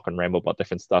me talk and ramble about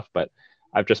different stuff. But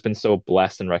I've just been so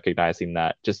blessed in recognizing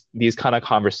that just these kind of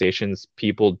conversations,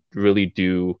 people really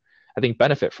do, I think,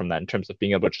 benefit from that in terms of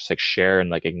being able to just like share and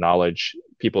like acknowledge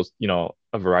people's,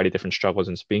 a variety of different struggles,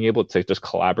 and just being able to just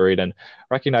collaborate and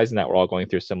recognizing that we're all going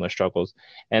through similar struggles.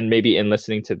 And maybe in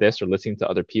listening to this or listening to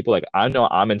other people, like I know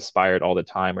I'm inspired all the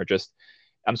time, or just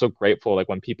I'm so grateful like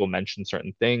when people mention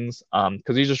certain things,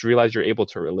 because you just realize you're able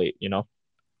to relate.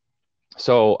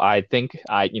 So I think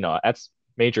that's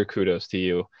major kudos to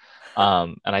you.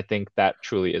 And I think that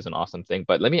truly is an awesome thing.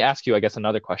 But let me ask you, I guess,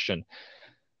 another question.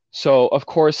 So of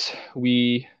course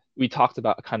we talked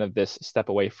about kind of this step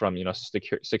away from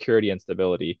security and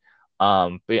stability.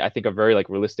 But I think a very like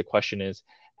realistic question is,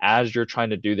 as you're trying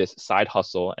to do this side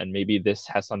hustle, and maybe this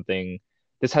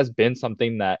has been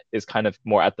something that is kind of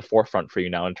more at the forefront for you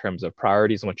now in terms of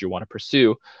priorities and what you want to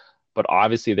pursue. But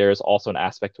obviously, there's also an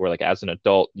aspect where, like, as an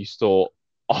adult, you still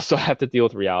also have to deal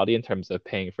with reality in terms of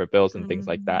paying for bills and things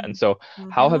like that. And so,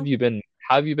 how Mm-hmm. have you been?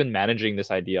 How have you been managing this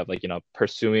idea of like,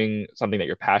 pursuing something that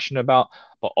you're passionate about,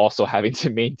 but also having to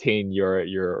maintain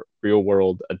your real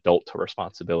world adult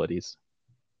responsibilities?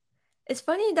 It's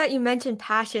funny that you mentioned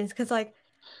passions because like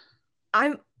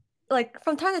I'm like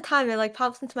from time to time it like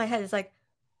pops into my head. It's like,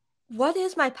 what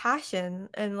is my passion?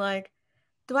 And like,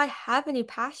 do I have any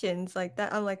passions like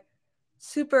that I'm like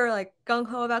super like gung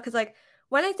ho about? Because like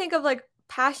when I think of like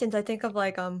passions, I think of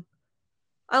like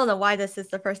I don't know why this is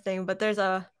the first thing, but there's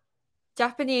a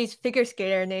Japanese figure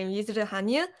skater named Yuzuru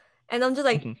Hanyu, and I'm just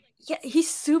like, Hmm. yeah, he's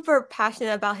super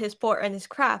passionate about his sport and his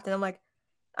craft, and I'm like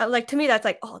to me that's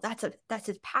like, oh, that's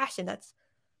his passion, that's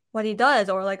what he does,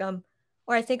 or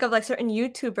I think of like certain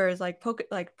YouTubers like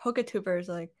Poketubers,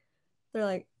 like they're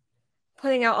like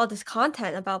putting out all this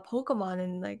content about Pokemon,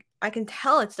 and like I can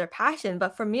tell it's their passion,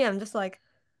 but for me, I'm just like,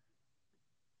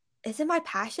 is it my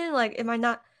passion? Like, am I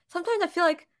not? Sometimes I feel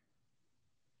like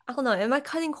I don't know. Am I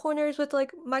cutting corners with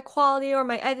like my quality or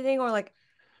my editing or like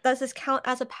does this count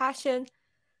as a passion?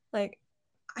 Like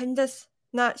I'm just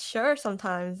not sure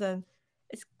sometimes and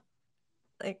it's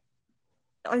like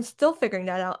I'm still figuring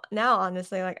that out now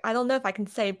honestly. Like I don't know if I can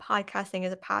say podcasting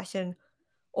is a passion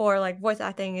or like voice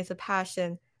acting is a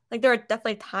passion. Like there are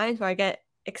definitely times where I get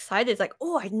excited. It's like,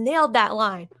 "Oh, I nailed that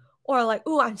line." Or like,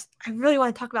 "Oh, I really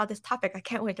want to talk about this topic. I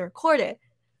can't wait to record it."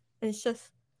 And it's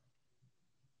just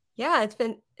yeah, it's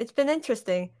been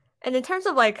interesting. And in terms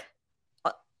of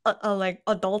uh, like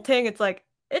adulting, it's like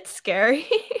it's scary.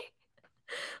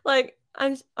 Like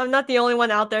I'm not the only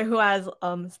one out there who has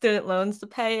student loans to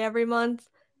pay every month,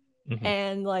 Hmm.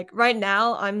 and like right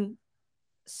now I'm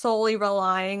solely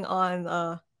relying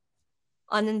on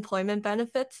unemployment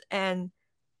benefits, and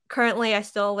currently I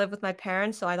still live with my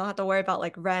parents, so I don't have to worry about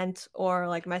like rent or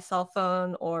like my cell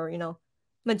phone or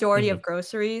majority Hmm. of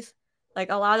groceries. Like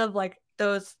a lot of like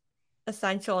those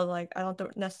essentials like I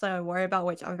don't necessarily worry about,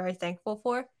 which I'm very thankful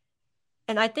for.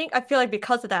 And I feel like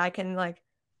because of that I can like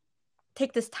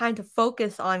take this time to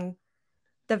focus on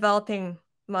developing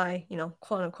my,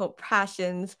 quote unquote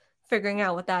passions, figuring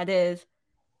out what that is.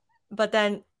 But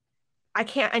then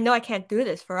I know I can't do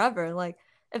this forever. Like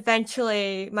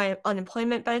eventually my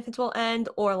unemployment benefits will end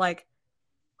or like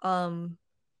um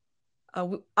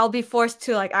I'll be forced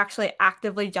to like actually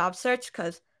actively job search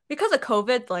because of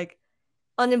COVID, like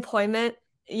unemployment,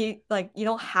 you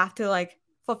don't have to like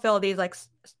fulfill these like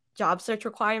job search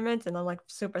requirements, and I'm like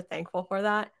super thankful for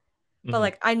that. But Hmm.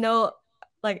 like I know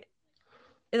like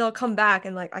it'll come back,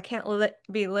 and like I can't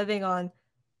be living on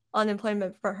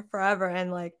unemployment for forever,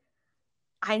 and like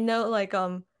I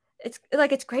know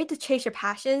it's great to chase your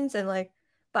passions and like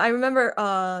but I remember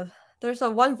there's a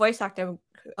one voice actor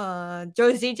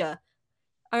Joe Zija.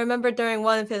 I remember during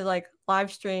one of his like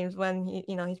live streams when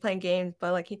he's playing games,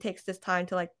 but like he takes this time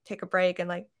to like take a break and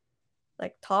like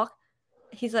talk.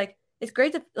 He's like, it's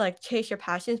great to like chase your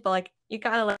passions, but like you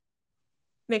gotta like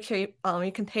make sure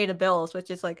you can pay the bills, which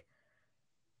is like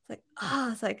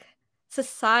it's like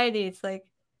society. It's like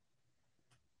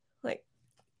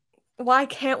why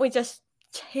can't we just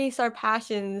chase our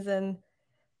passions and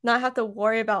not have to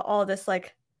worry about all this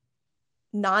like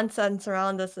nonsense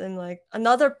around us and like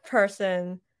another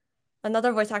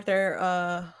voice actor,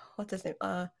 what's his name?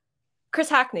 Chris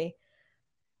Hackney.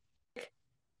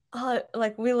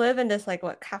 Like we live in this like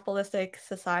what capitalistic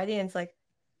society, and it's like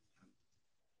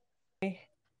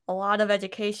a lot of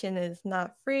education is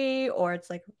not free or it's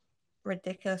like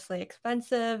ridiculously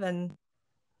expensive, and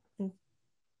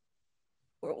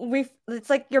it's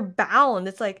like you're bound.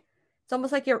 It's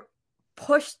almost like you're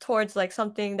pushed towards like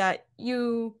something that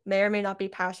you may or may not be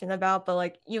passionate about, but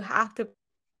like you have to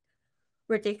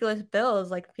ridiculous bills,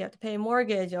 like if you have to pay a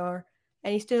mortgage or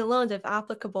any student loans if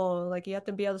applicable, like you have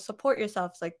to be able to support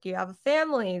yourself. It's like you have a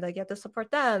family, like you have to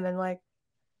support them, and like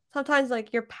sometimes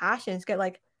like your passions get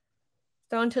like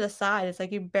thrown to the side. It's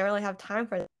like you barely have time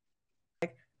for it.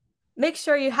 Make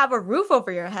sure you have a roof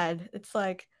over your head. It's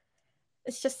like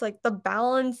it's just like the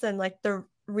balance and like the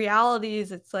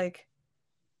realities. It's like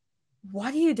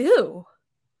what do you do?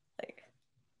 Like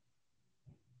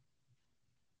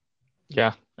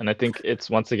Yeah. And I think it's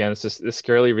once again, it's just this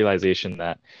scary realization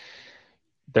that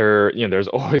there's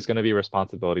always going to be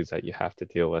responsibilities that you have to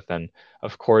deal with. And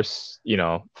of course,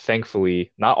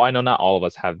 thankfully, not I know not all of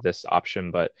us have this option,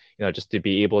 but just to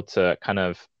be able to kind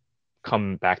of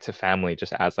come back to family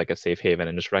just as like a safe haven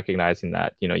and just recognizing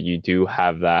that, you do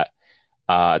have that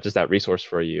just that resource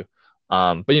for you.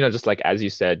 But just like as you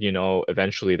said,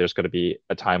 eventually there's going to be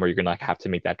a time where you're gonna have to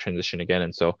make that transition again.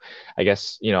 And so I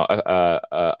guess,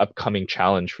 a upcoming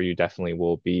challenge for you definitely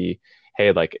will be,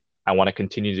 hey, like I want to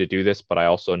continue to do this, but I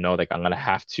also know like I'm gonna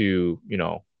have to,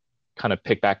 kind of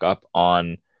pick back up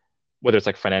on whether it's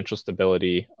like financial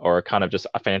stability or kind of just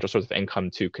a financial source of income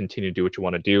to continue to do what you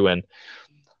want to do. And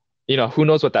who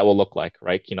knows what that will look like,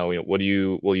 right? What do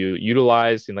you will you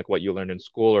utilize in like what you learned in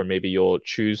school, or maybe you'll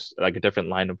choose like a different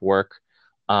line of work.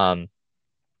 Um,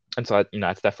 and so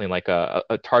it's definitely like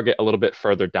a target a little bit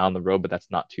further down the road, but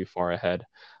that's not too far ahead.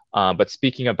 But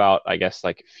speaking about, I guess,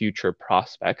 like future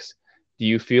prospects, do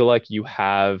you feel like you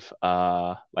have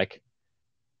like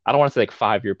I don't want to say like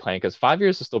 5 year plan because 5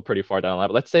 years is still pretty far down the line.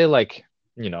 But let's say like,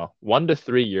 1 to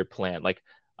 3 year plan. Like,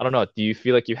 I don't know. Do you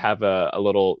feel like you have a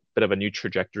little bit of a new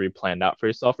trajectory planned out for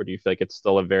yourself, or do you feel like it's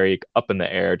still a very up in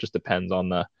the air? It just depends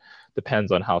on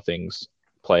how things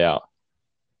play out.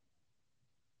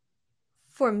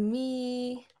 For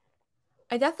me,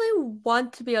 I definitely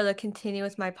want to be able to continue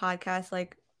with my podcast,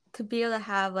 like to be able to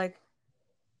have like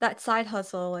that side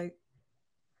hustle. Like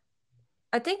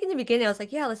I think in the beginning I was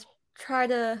like, yeah, let's try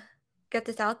to get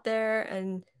this out there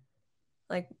and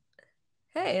like,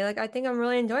 hey, like I think I'm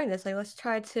really enjoying this. Like let's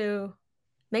try to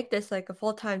make this like a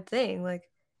full-time thing. Like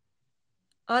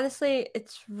honestly,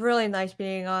 it's really nice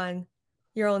being on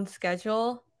your own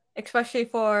schedule, especially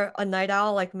for a night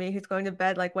owl like me who's going to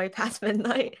bed like way past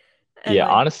midnight. And Yeah,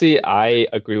 like, honestly, I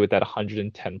agree with that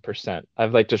 110%.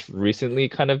 I've like just recently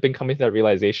kind of been coming to that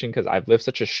realization because I've lived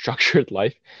such a structured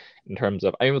life in terms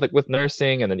of, I mean, like with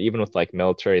nursing and then even with like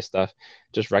military stuff,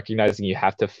 just recognizing you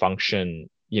have to function,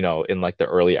 in like the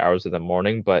early hours of the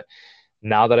morning. But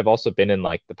now that I've also been in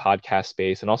like the podcast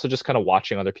space and also just kind of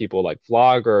watching other people like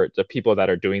vlog or the people that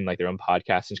are doing like their own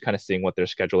podcasts and just kind of seeing what their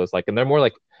schedule is like. And they're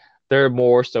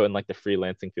more so in like the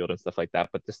freelancing field and stuff like that.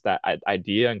 But just that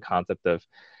idea and concept of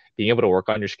being able to work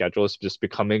on your schedule is just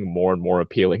becoming more and more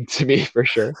appealing to me for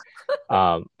sure.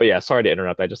 But yeah, sorry to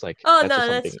interrupt. I just like oh that's just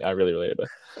no, that's something I really related to.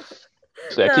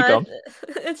 So yeah, keep no, going.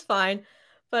 it's fine.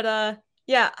 But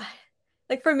yeah,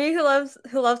 like for me who loves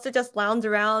to just lounge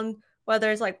around,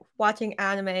 whether it's like watching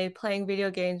anime, playing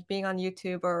video games, being on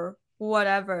YouTube or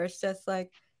whatever, it's just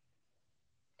like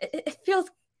it feels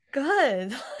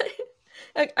good.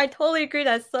 I totally agree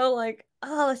that's so like,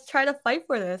 oh, let's try to fight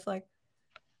for this. Like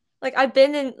I've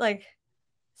been in like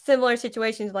similar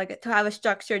situations like to have a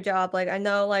structured job. Like I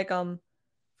know like for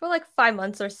like 5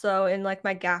 months or so in like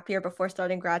my gap year before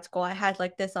starting grad school, I had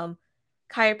like this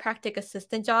chiropractic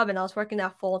assistant job and I was working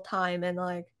that full time and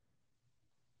like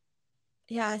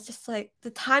yeah, it's just like the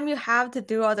time you have to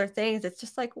do other things, it's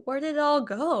just like where did it all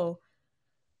go?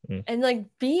 Mm, And like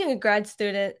being a grad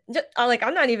student, just, like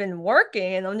I'm not even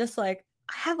working and I'm just like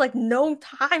I have like no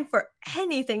time for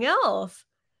anything else.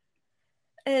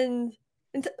 And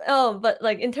oh, but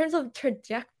like in terms of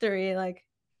trajectory, like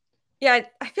yeah,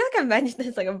 I feel like I mentioned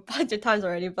this like a bunch of times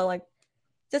already, but like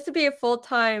just to be a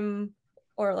full-time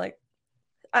or like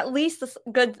at least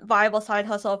a good viable side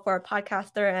hustle for a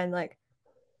podcaster and like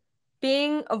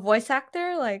being a voice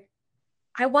actor, like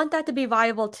I want that to be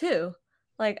viable too.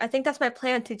 Like I think that's my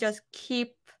plan to just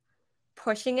keep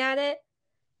pushing at it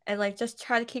and like just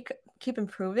try to keep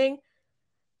improving.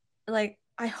 Like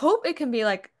I hope it can be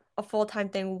like a full-time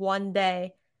thing one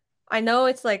day. I know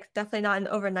it's like definitely not an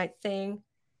overnight thing.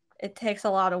 It takes a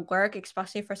lot of work,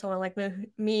 especially for someone like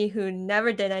me who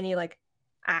never did any like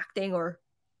acting or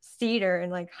theater in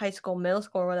like high school, middle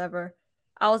school, or whatever.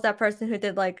 I was that person who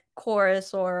did like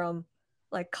chorus or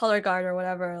like color guard or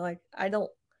whatever. Like I don't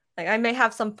like I may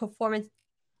have some performance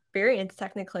experience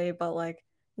technically, but like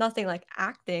nothing like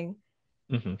acting.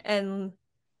 hmm And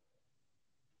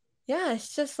yeah,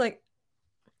 it's just like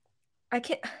I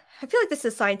can't I feel like this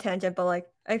is a side tangent, but like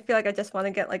I feel like I just want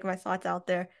to get like my thoughts out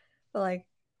there. But like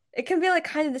it can be like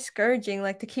kind of discouraging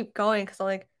like to keep going because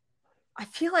like I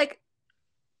feel like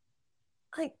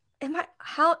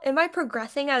am I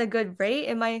progressing at a good rate?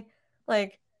 Am I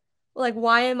like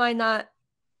why am I not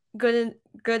good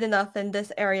enough in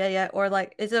this area yet? Or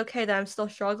like is it okay that I'm still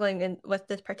struggling in with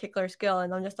this particular skill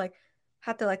and I'm just like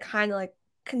have to like kind of like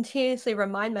continuously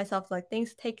remind myself like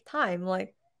things take time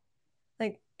like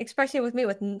especially with me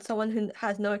with someone who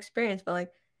has no experience but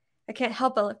like I can't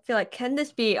help but feel like can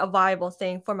this be a viable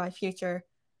thing for my future?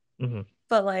 hmm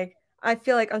But like I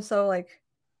feel like I'm so like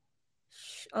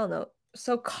I don't know,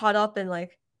 so caught up in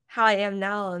like how I am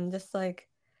now and just like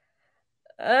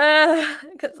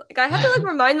because like I have to like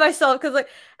remind myself because like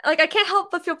I can't help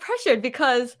but feel pressured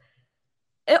because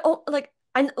like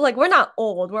I like we're not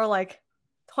old, we're like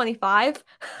 25.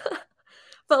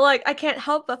 But like I can't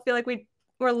help but feel like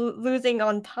we're losing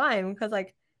on time because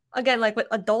like again like with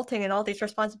adulting and all these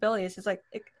responsibilities, it's like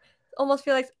it almost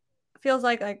feels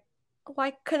like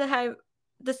why couldn't I have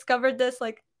discovered this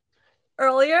like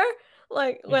earlier?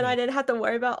 Like when Hmm. I didn't have to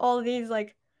worry about all of these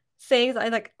like things. I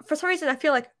like for some reason I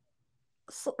feel like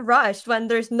rushed when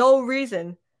there's no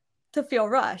reason to feel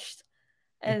rushed.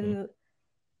 Hmm. And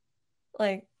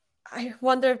like I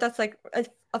wonder if that's like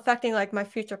affecting like my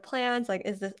future plans. Like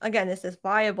is this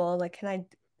viable? Like can I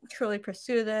truly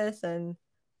pursue this and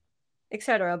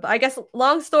etc. But I guess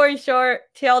long story short,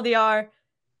 TLDR,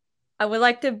 I would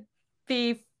like to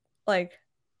be like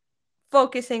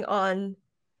focusing on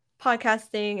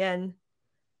podcasting and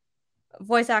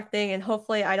voice acting, and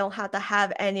hopefully I don't have to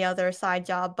have any other side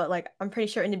job, but like I'm pretty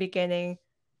sure in the beginning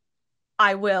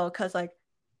I will, cuz like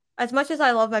as much as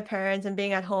I love my parents and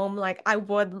being at home, like I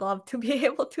would love to be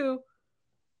able to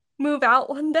move out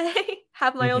one day,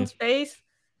 have my own Hmm. space.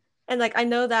 And like I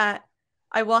know that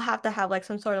I will have to have like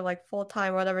some sort of like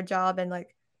full-time or whatever job, and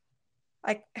like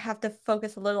I have to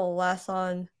focus a little less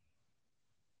on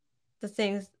the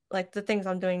things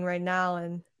I'm doing right now,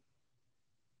 and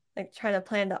like try to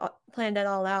plan that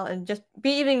all out and just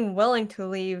be even willing to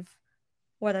leave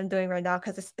what I'm doing right now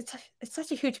because it's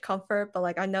such a huge comfort, but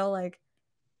like I know like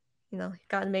you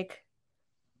got to make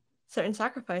certain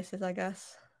sacrifices, I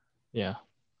guess. Yeah.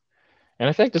 And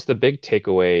I think just the big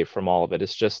takeaway from all of it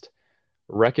is just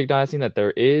recognizing that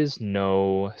there is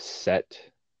no set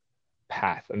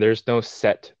path and there's no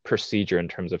set procedure in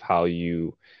terms of how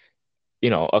you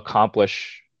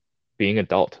accomplish being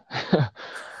adult.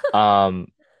 Um,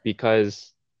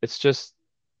 because it's just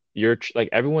like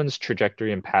everyone's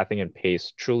trajectory and pathing and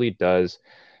pace truly does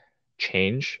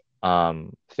change. I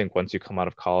think once you come out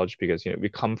of college, because we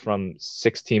come from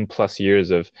 16 plus years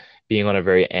of being on a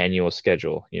very annual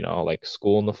schedule, like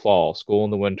school in the fall, school in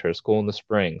the winter, school in the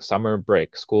spring, summer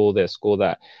break, school this, school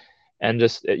that. And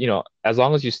just, as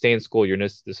long as you stay in school, you're in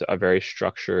this a very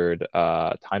structured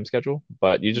time schedule.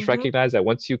 But you just Mm-hmm. recognize that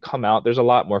once you come out, there's a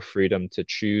lot more freedom to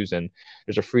choose and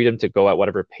there's a freedom to go at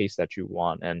whatever pace that you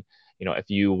want. And,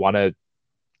 if you want to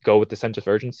go with the sense of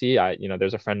urgency,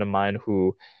 there's a friend of mine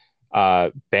who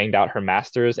banged out her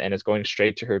master's and is going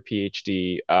straight to her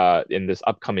PhD in this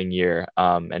upcoming year.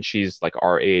 And she's like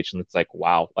our age, and it's like,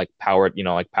 wow, like power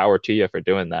to you for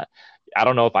doing that. I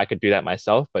don't know if I could do that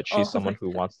myself, but she's Oh someone my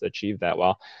who god. wants to achieve that.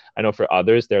 Well, I know for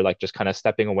others, they're like just kind of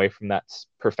stepping away from that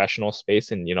professional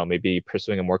space and, maybe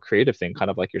pursuing a more creative thing,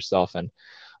 kind of like yourself.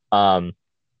 Um,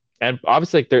 and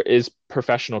obviously, like there is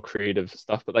professional creative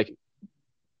stuff, but like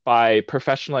by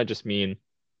professional, I just mean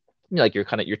like your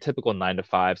typical 9 to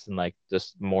 5s and like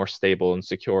just more stable and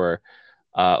secure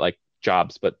like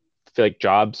jobs. But I feel like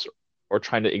jobs or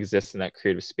trying to exist in that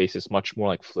creative space is much more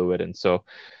like fluid. And so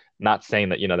not saying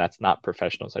that that's not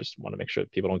professional, so I just want to make sure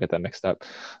that people don't get that mixed up.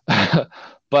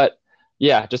 But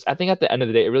yeah, just I think at the end of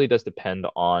the day it really does depend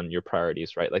on your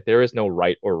priorities, right? Like there is no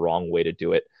right or wrong way to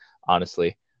do it,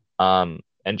 honestly.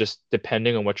 And just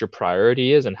depending on what your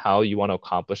priority is and how you want to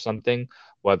accomplish something,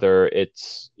 whether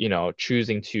it's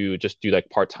choosing to just do like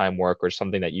part-time work or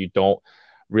something that you don't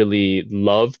really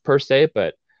love per se.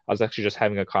 But I was actually just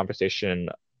having a conversation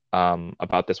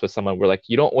about this with someone where like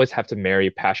you don't always have to marry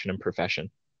passion and profession,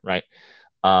 right?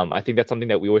 I think that's something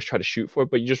that we always try to shoot for,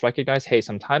 but you just recognize, hey,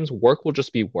 sometimes work will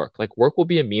just be work. Like work will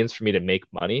be a means for me to make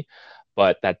money,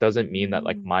 but that doesn't mean that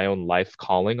like Mm. my own life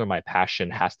calling or my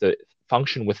passion has to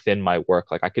function within my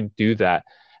work. Like I could do that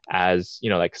as,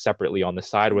 like separately on the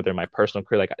side, whether my personal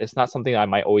career, like it's not something I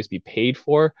might always be paid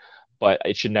for, but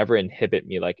it should never inhibit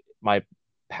me. Like my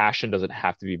passion doesn't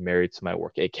have to be married to my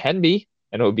work. It can be,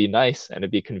 and it would be nice and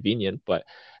it'd be convenient, but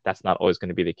that's not always going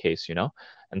to be the case.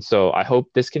 And so I hope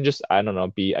this can just, I don't know,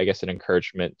 be, I guess, an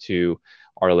encouragement to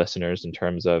our listeners in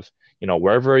terms of,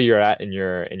 wherever you're at in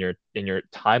your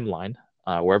timeline,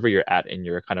 wherever you're at in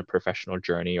your kind of professional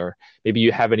journey, or maybe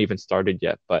you haven't even started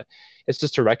yet, but it's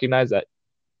just to recognize that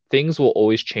things will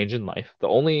always change in life. The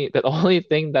only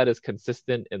thing that is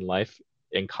consistent in life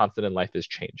and constant in life is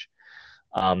change.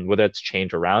 Whether it's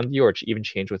change around you or even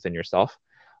change within yourself.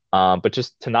 But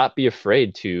just to not be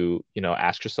afraid to,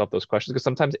 ask yourself those questions because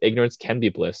sometimes ignorance can be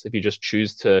bliss if you just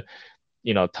choose to,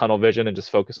 tunnel vision and just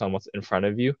focus on what's in front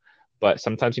of you. But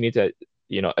sometimes you need to,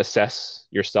 assess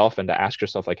yourself and to ask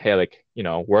yourself like, hey, like,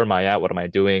 where am I at? What am I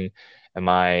doing? Am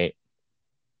I,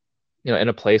 in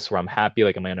a place where I'm happy?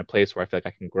 Like, am I in a place where I feel like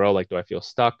I can grow? Like, do I feel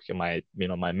stuck? Am I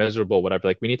miserable? Whatever.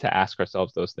 Like, we need to ask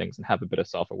ourselves those things and have a bit of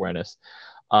self-awareness.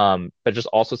 But just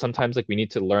also sometimes like we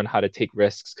need to learn how to take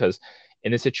risks because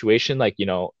in a situation like,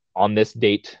 on this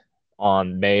date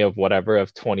on May of whatever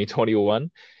of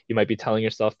 2021, you might be telling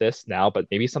yourself this now, but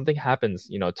maybe something happens,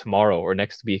 tomorrow or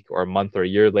next week or a month or a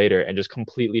year later and just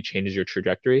completely changes your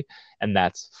trajectory. And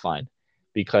that's fine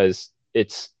because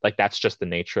it's like that's just the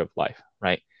nature of life,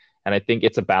 right? And I think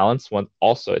it's a balance one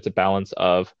also it's a balance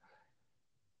of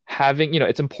having,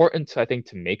 it's important to, I think,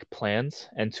 to make plans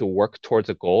and to work towards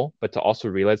a goal, but to also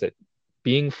realize that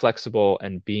being flexible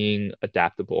and being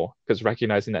adaptable, because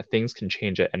recognizing that things can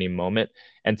change at any moment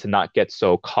and to not get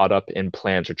so caught up in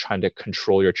plans or trying to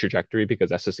control your trajectory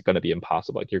because that's just going to be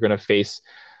impossible. Like you're going to face,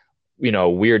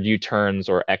 weird U-turns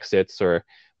or exits or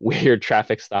weird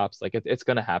traffic stops. Like it's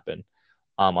going to happen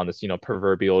on this,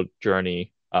 proverbial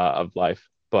journey of life.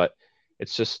 But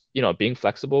it's just, being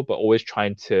flexible, but always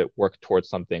trying to work towards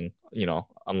something,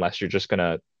 unless you're just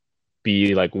gonna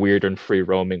be like weird and free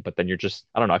roaming, but then you're just,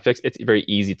 I don't know, I feel like it's very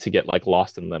easy to get like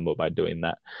lost in limbo by doing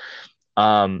that.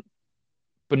 Um,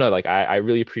 but no, like I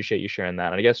really appreciate you sharing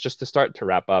that. And I guess just to start to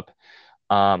wrap up,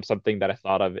 something that I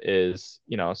thought of is,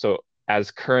 so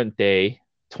as current day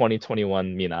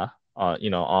 2021 Mina,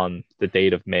 on the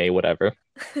date of May, whatever,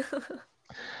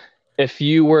 if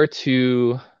you were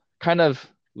to kind of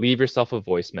leave yourself a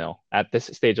voicemail at this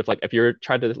stage of like, if you're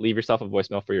trying to leave yourself a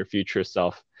voicemail for your future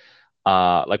self,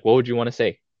 like what would you want to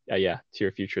say? Yeah, to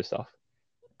your future self.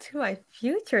 To my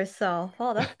future self.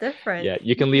 Oh, that's different. Yeah,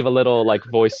 you can leave a little like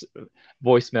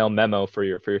voicemail memo for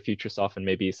your future self, and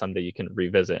maybe someday you can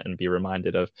revisit and be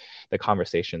reminded of the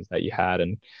conversations that you had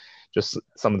and just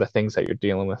some of the things that you're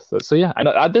dealing with. So yeah, I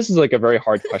know this is like a very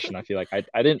hard question. I feel like I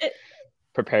didn't It,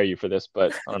 prepare you for this,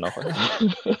 but I don't know.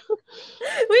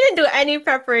 we didn't do any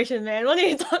preparation, man. What are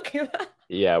you talking about?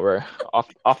 Yeah, we're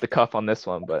off the cuff on this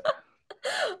one, but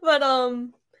But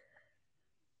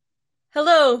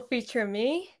hello, future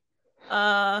me.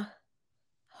 Uh,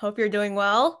 hope you're doing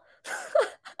well.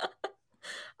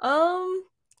 Um,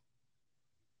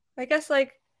 I guess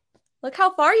like look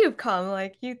how far you've come.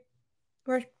 Like you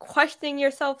were questioning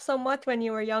yourself so much when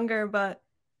you were younger, but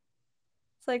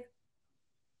it's like,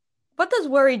 what does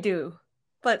worry do?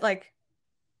 But like,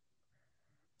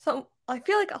 some I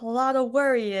feel like a lot of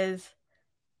worry is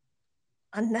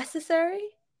unnecessary.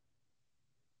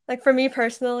 Like for me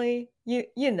personally,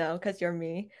 you know, because you're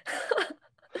me.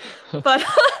 But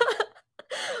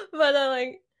but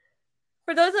like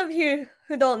for those of you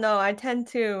who don't know, I tend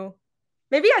to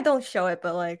maybe I don't show it,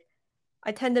 but like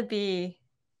I tend to be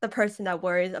the person that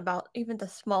worries about even the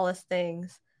smallest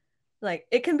things. Like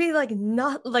it can be like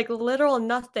not like literal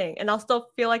nothing, and I'll still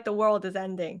feel like the world is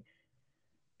ending.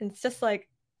 And it's just like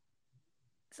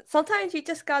sometimes you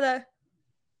just gotta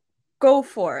go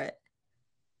for it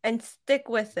and stick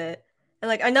with it. And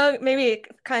like I know maybe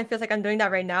it kind of feels like I'm doing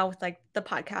that right now with like the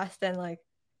podcast and like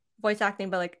voice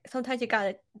acting, but like sometimes you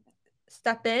gotta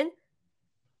step in,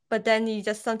 but then you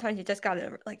just sometimes you just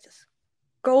gotta like just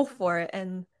go for it.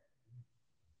 And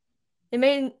it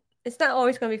may it's not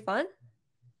always gonna be fun,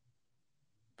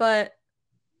 but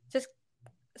just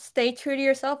stay true to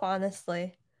yourself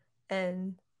honestly.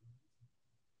 And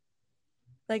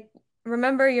like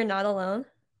remember you're not alone.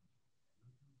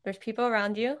 There's people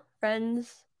around you,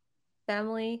 friends,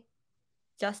 family,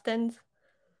 Justin's.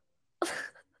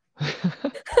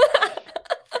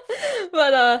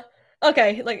 But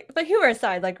okay, like humor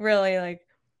aside, like really like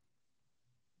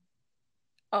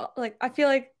I feel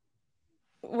like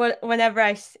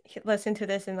whenever listen to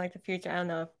this in like the future, I don't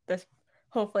know if this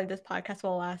hopefully this podcast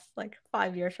will last like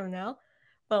 5 years from now,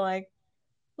 but like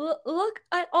look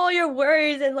at all your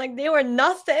worries and like they were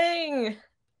nothing.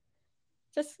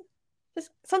 Just just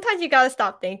sometimes you gotta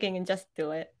stop thinking and just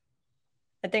do it.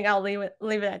 I think I'll leave it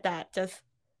at that. Just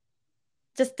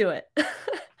do it.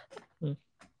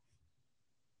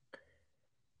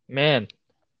 man,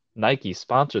 Nike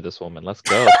sponsor this woman. Let's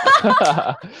go.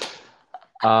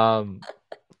 Um,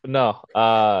 no,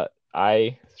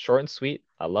 I short and sweet.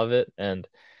 I love it, and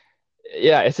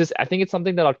yeah, it's just I think it's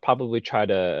something that I'll probably try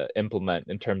to implement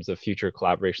in terms of future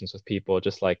collaborations with people.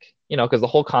 Just like because the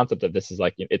whole concept of this is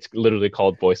like it's literally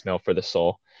called voicemail for the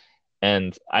soul.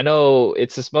 And I know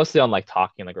it's just mostly on like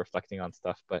talking, like reflecting on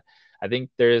stuff, but I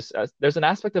think there's an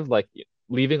aspect of like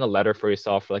leaving a letter for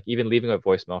yourself, or like even leaving a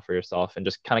voicemail for yourself, and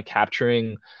just kind of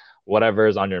capturing whatever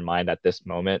is on your mind at this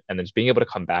moment, and then just being able to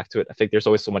come back to it. I think there's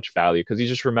always so much value because you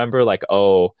just remember like,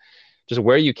 oh, just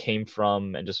where you came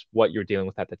from and just what you're dealing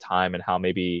with at the time, and how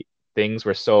maybe things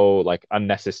were so like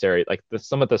unnecessary, like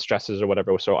some of the stresses or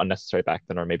whatever was so unnecessary back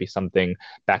then, or maybe something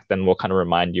back then will kind of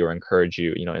remind you or encourage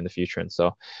you, in the future. And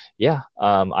so, yeah,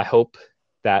 I hope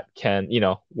that can,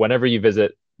 whenever you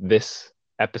visit this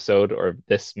episode or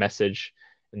this message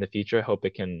in the future, I hope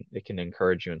it can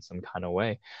encourage you in some kind of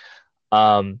way.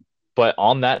 Um, but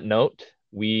on that note,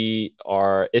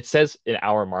 it says an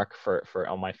hour mark for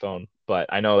on my phone, but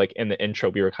I know like in the intro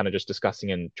we were kind of just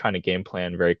discussing and trying to game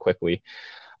plan very quickly.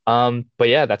 But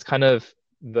yeah, that's kind of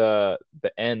the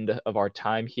end of our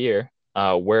time here.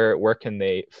 Where can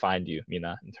they find you,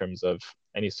 Mina, in terms of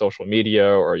any social media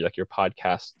or like your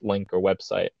podcast link or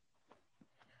website?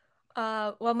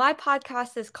 Well, my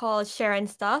podcast is called Sharon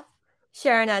Stuff.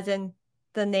 Sharon as in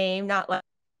the name, not like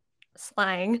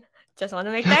slang. Just want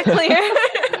to make that clear.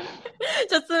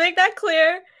 Just to make that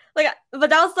clear. Like, but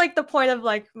that was like the point of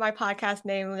like my podcast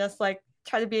name, just like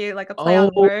try to be like a play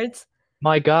on Oh words.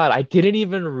 my God, I didn't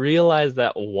even realize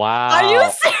that. Are you Wow.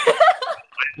 serious?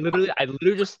 I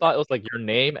literally just thought it was like your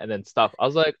name and then stuff. I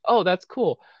was like, oh, that's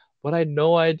cool. But I had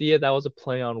no idea that was a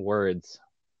play on words.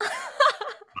 I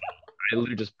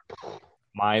literally just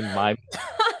mind.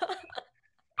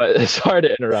 But it's hard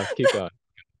to interrupt. Keep going.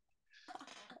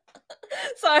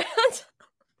 Sorry.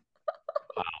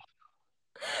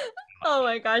 Oh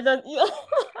my gosh.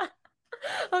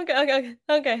 Okay, okay,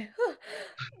 okay.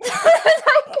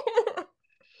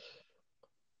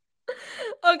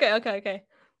 Okay, okay, okay.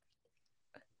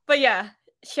 But yeah,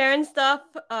 Sharon Stuff.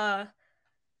 I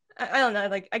don't know.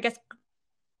 Like, I guess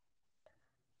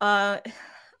Uh,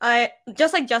 I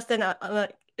just like Justin.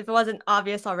 If it wasn't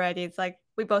obvious already, it's like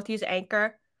we both use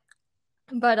Anchor.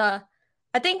 But I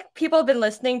think people have been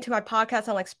listening to my podcast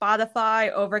on like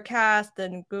Spotify, Overcast,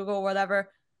 and Google, whatever.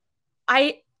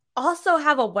 I also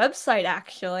have a website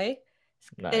actually.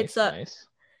 It's Nice, a nice.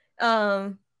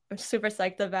 I'm super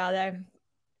psyched about it.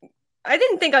 I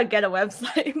didn't think I'd get a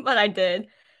website, but I did.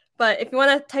 But if you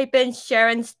want to type in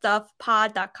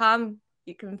sharonstuffpod.com,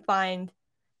 you can find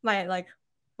my like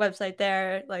website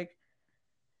there. Like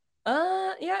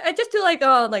yeah, I just do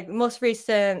like most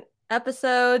recent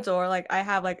episodes or like I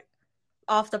have like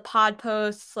off the pod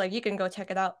posts. Like you can go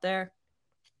check it out there.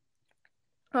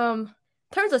 In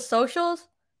terms of socials,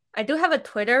 I do have a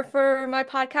Twitter for my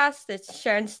podcast. It's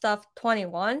Sharon Stuff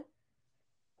 21.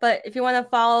 But if you want to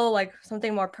follow like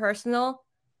something more personal,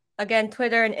 again,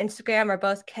 Twitter and Instagram are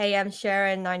both KM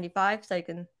Sharon 95, so you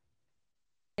can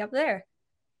be up there.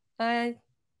 Uh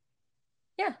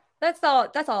yeah, that's all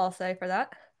I'll say for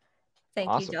that. Thank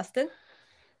you, Awesome. Justin.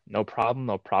 No problem,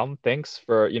 no problem. Thanks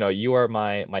for, you are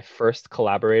my first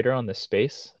collaborator on this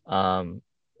space. And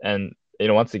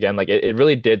once again, like it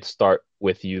really did start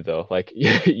with you though. Like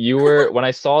you were when I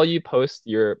saw you post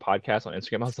your podcast on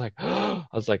Instagram, I was like, I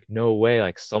was like, no way,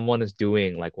 like someone is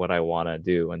doing like what I want to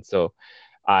do. And so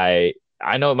I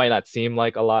know it might not seem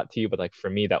like a lot to you, but like for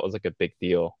me, that was like a big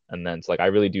deal. And then it's like I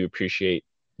really do appreciate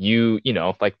you,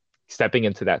 like stepping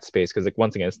into that space because like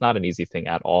once again, it's not an easy thing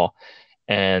at all.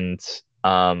 And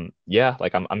yeah,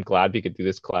 like I'm glad we could do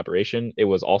this collaboration. It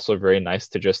was also very nice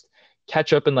to just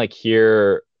catch up and like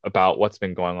hear about what's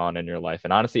been going on in your life.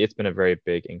 And honestly, it's been a very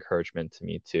big encouragement to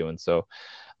me too. And so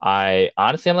I'm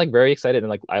like very excited and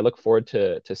like I look forward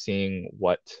to seeing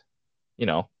what, you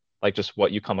know, like just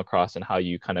what you come across and how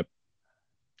you kind of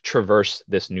traverse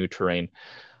this new terrain.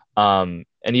 And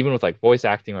even with like voice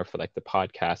acting or for like the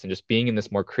podcast and just being in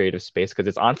this more creative space because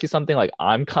it's honestly something like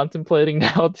I'm contemplating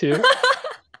now too.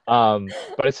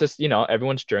 But it's just,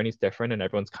 everyone's journey is different and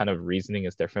everyone's kind of reasoning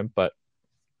is different. But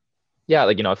yeah,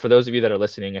 like, for those of you that are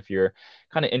listening, if you're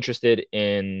kind of interested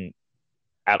in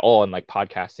at all in like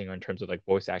podcasting or in terms of like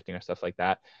voice acting or stuff like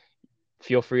that,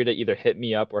 feel free to either hit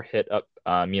me up or hit up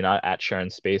Mina at Sharon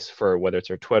Space for whether it's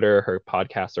her Twitter, her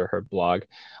podcast, or her blog.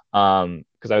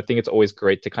 Because I think it's always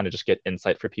great to kind of just get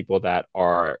insight for people that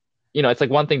are, it's like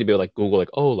one thing to be like Google, like,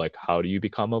 oh, like how do you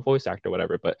become a voice actor,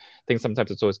 whatever. But I think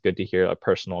sometimes it's always good to hear a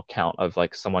personal account of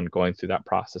like someone going through that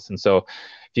process. And so if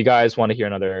you guys want to hear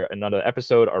another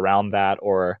episode around that,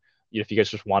 or if you guys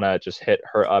just want to just hit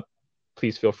her up,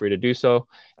 please feel free to do so.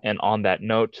 And on that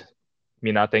note,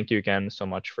 Mina, thank you again so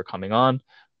much for coming on.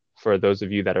 For those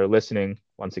of you that are listening,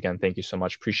 once again, thank you so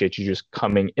much. Appreciate you just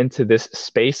coming into this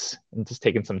space and just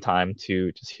taking some time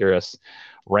to just hear us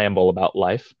ramble about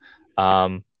life.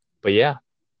 But yeah,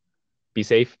 be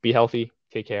safe, be healthy,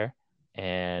 take care,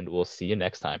 and we'll see you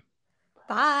next time.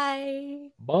 Bye.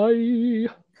 Bye.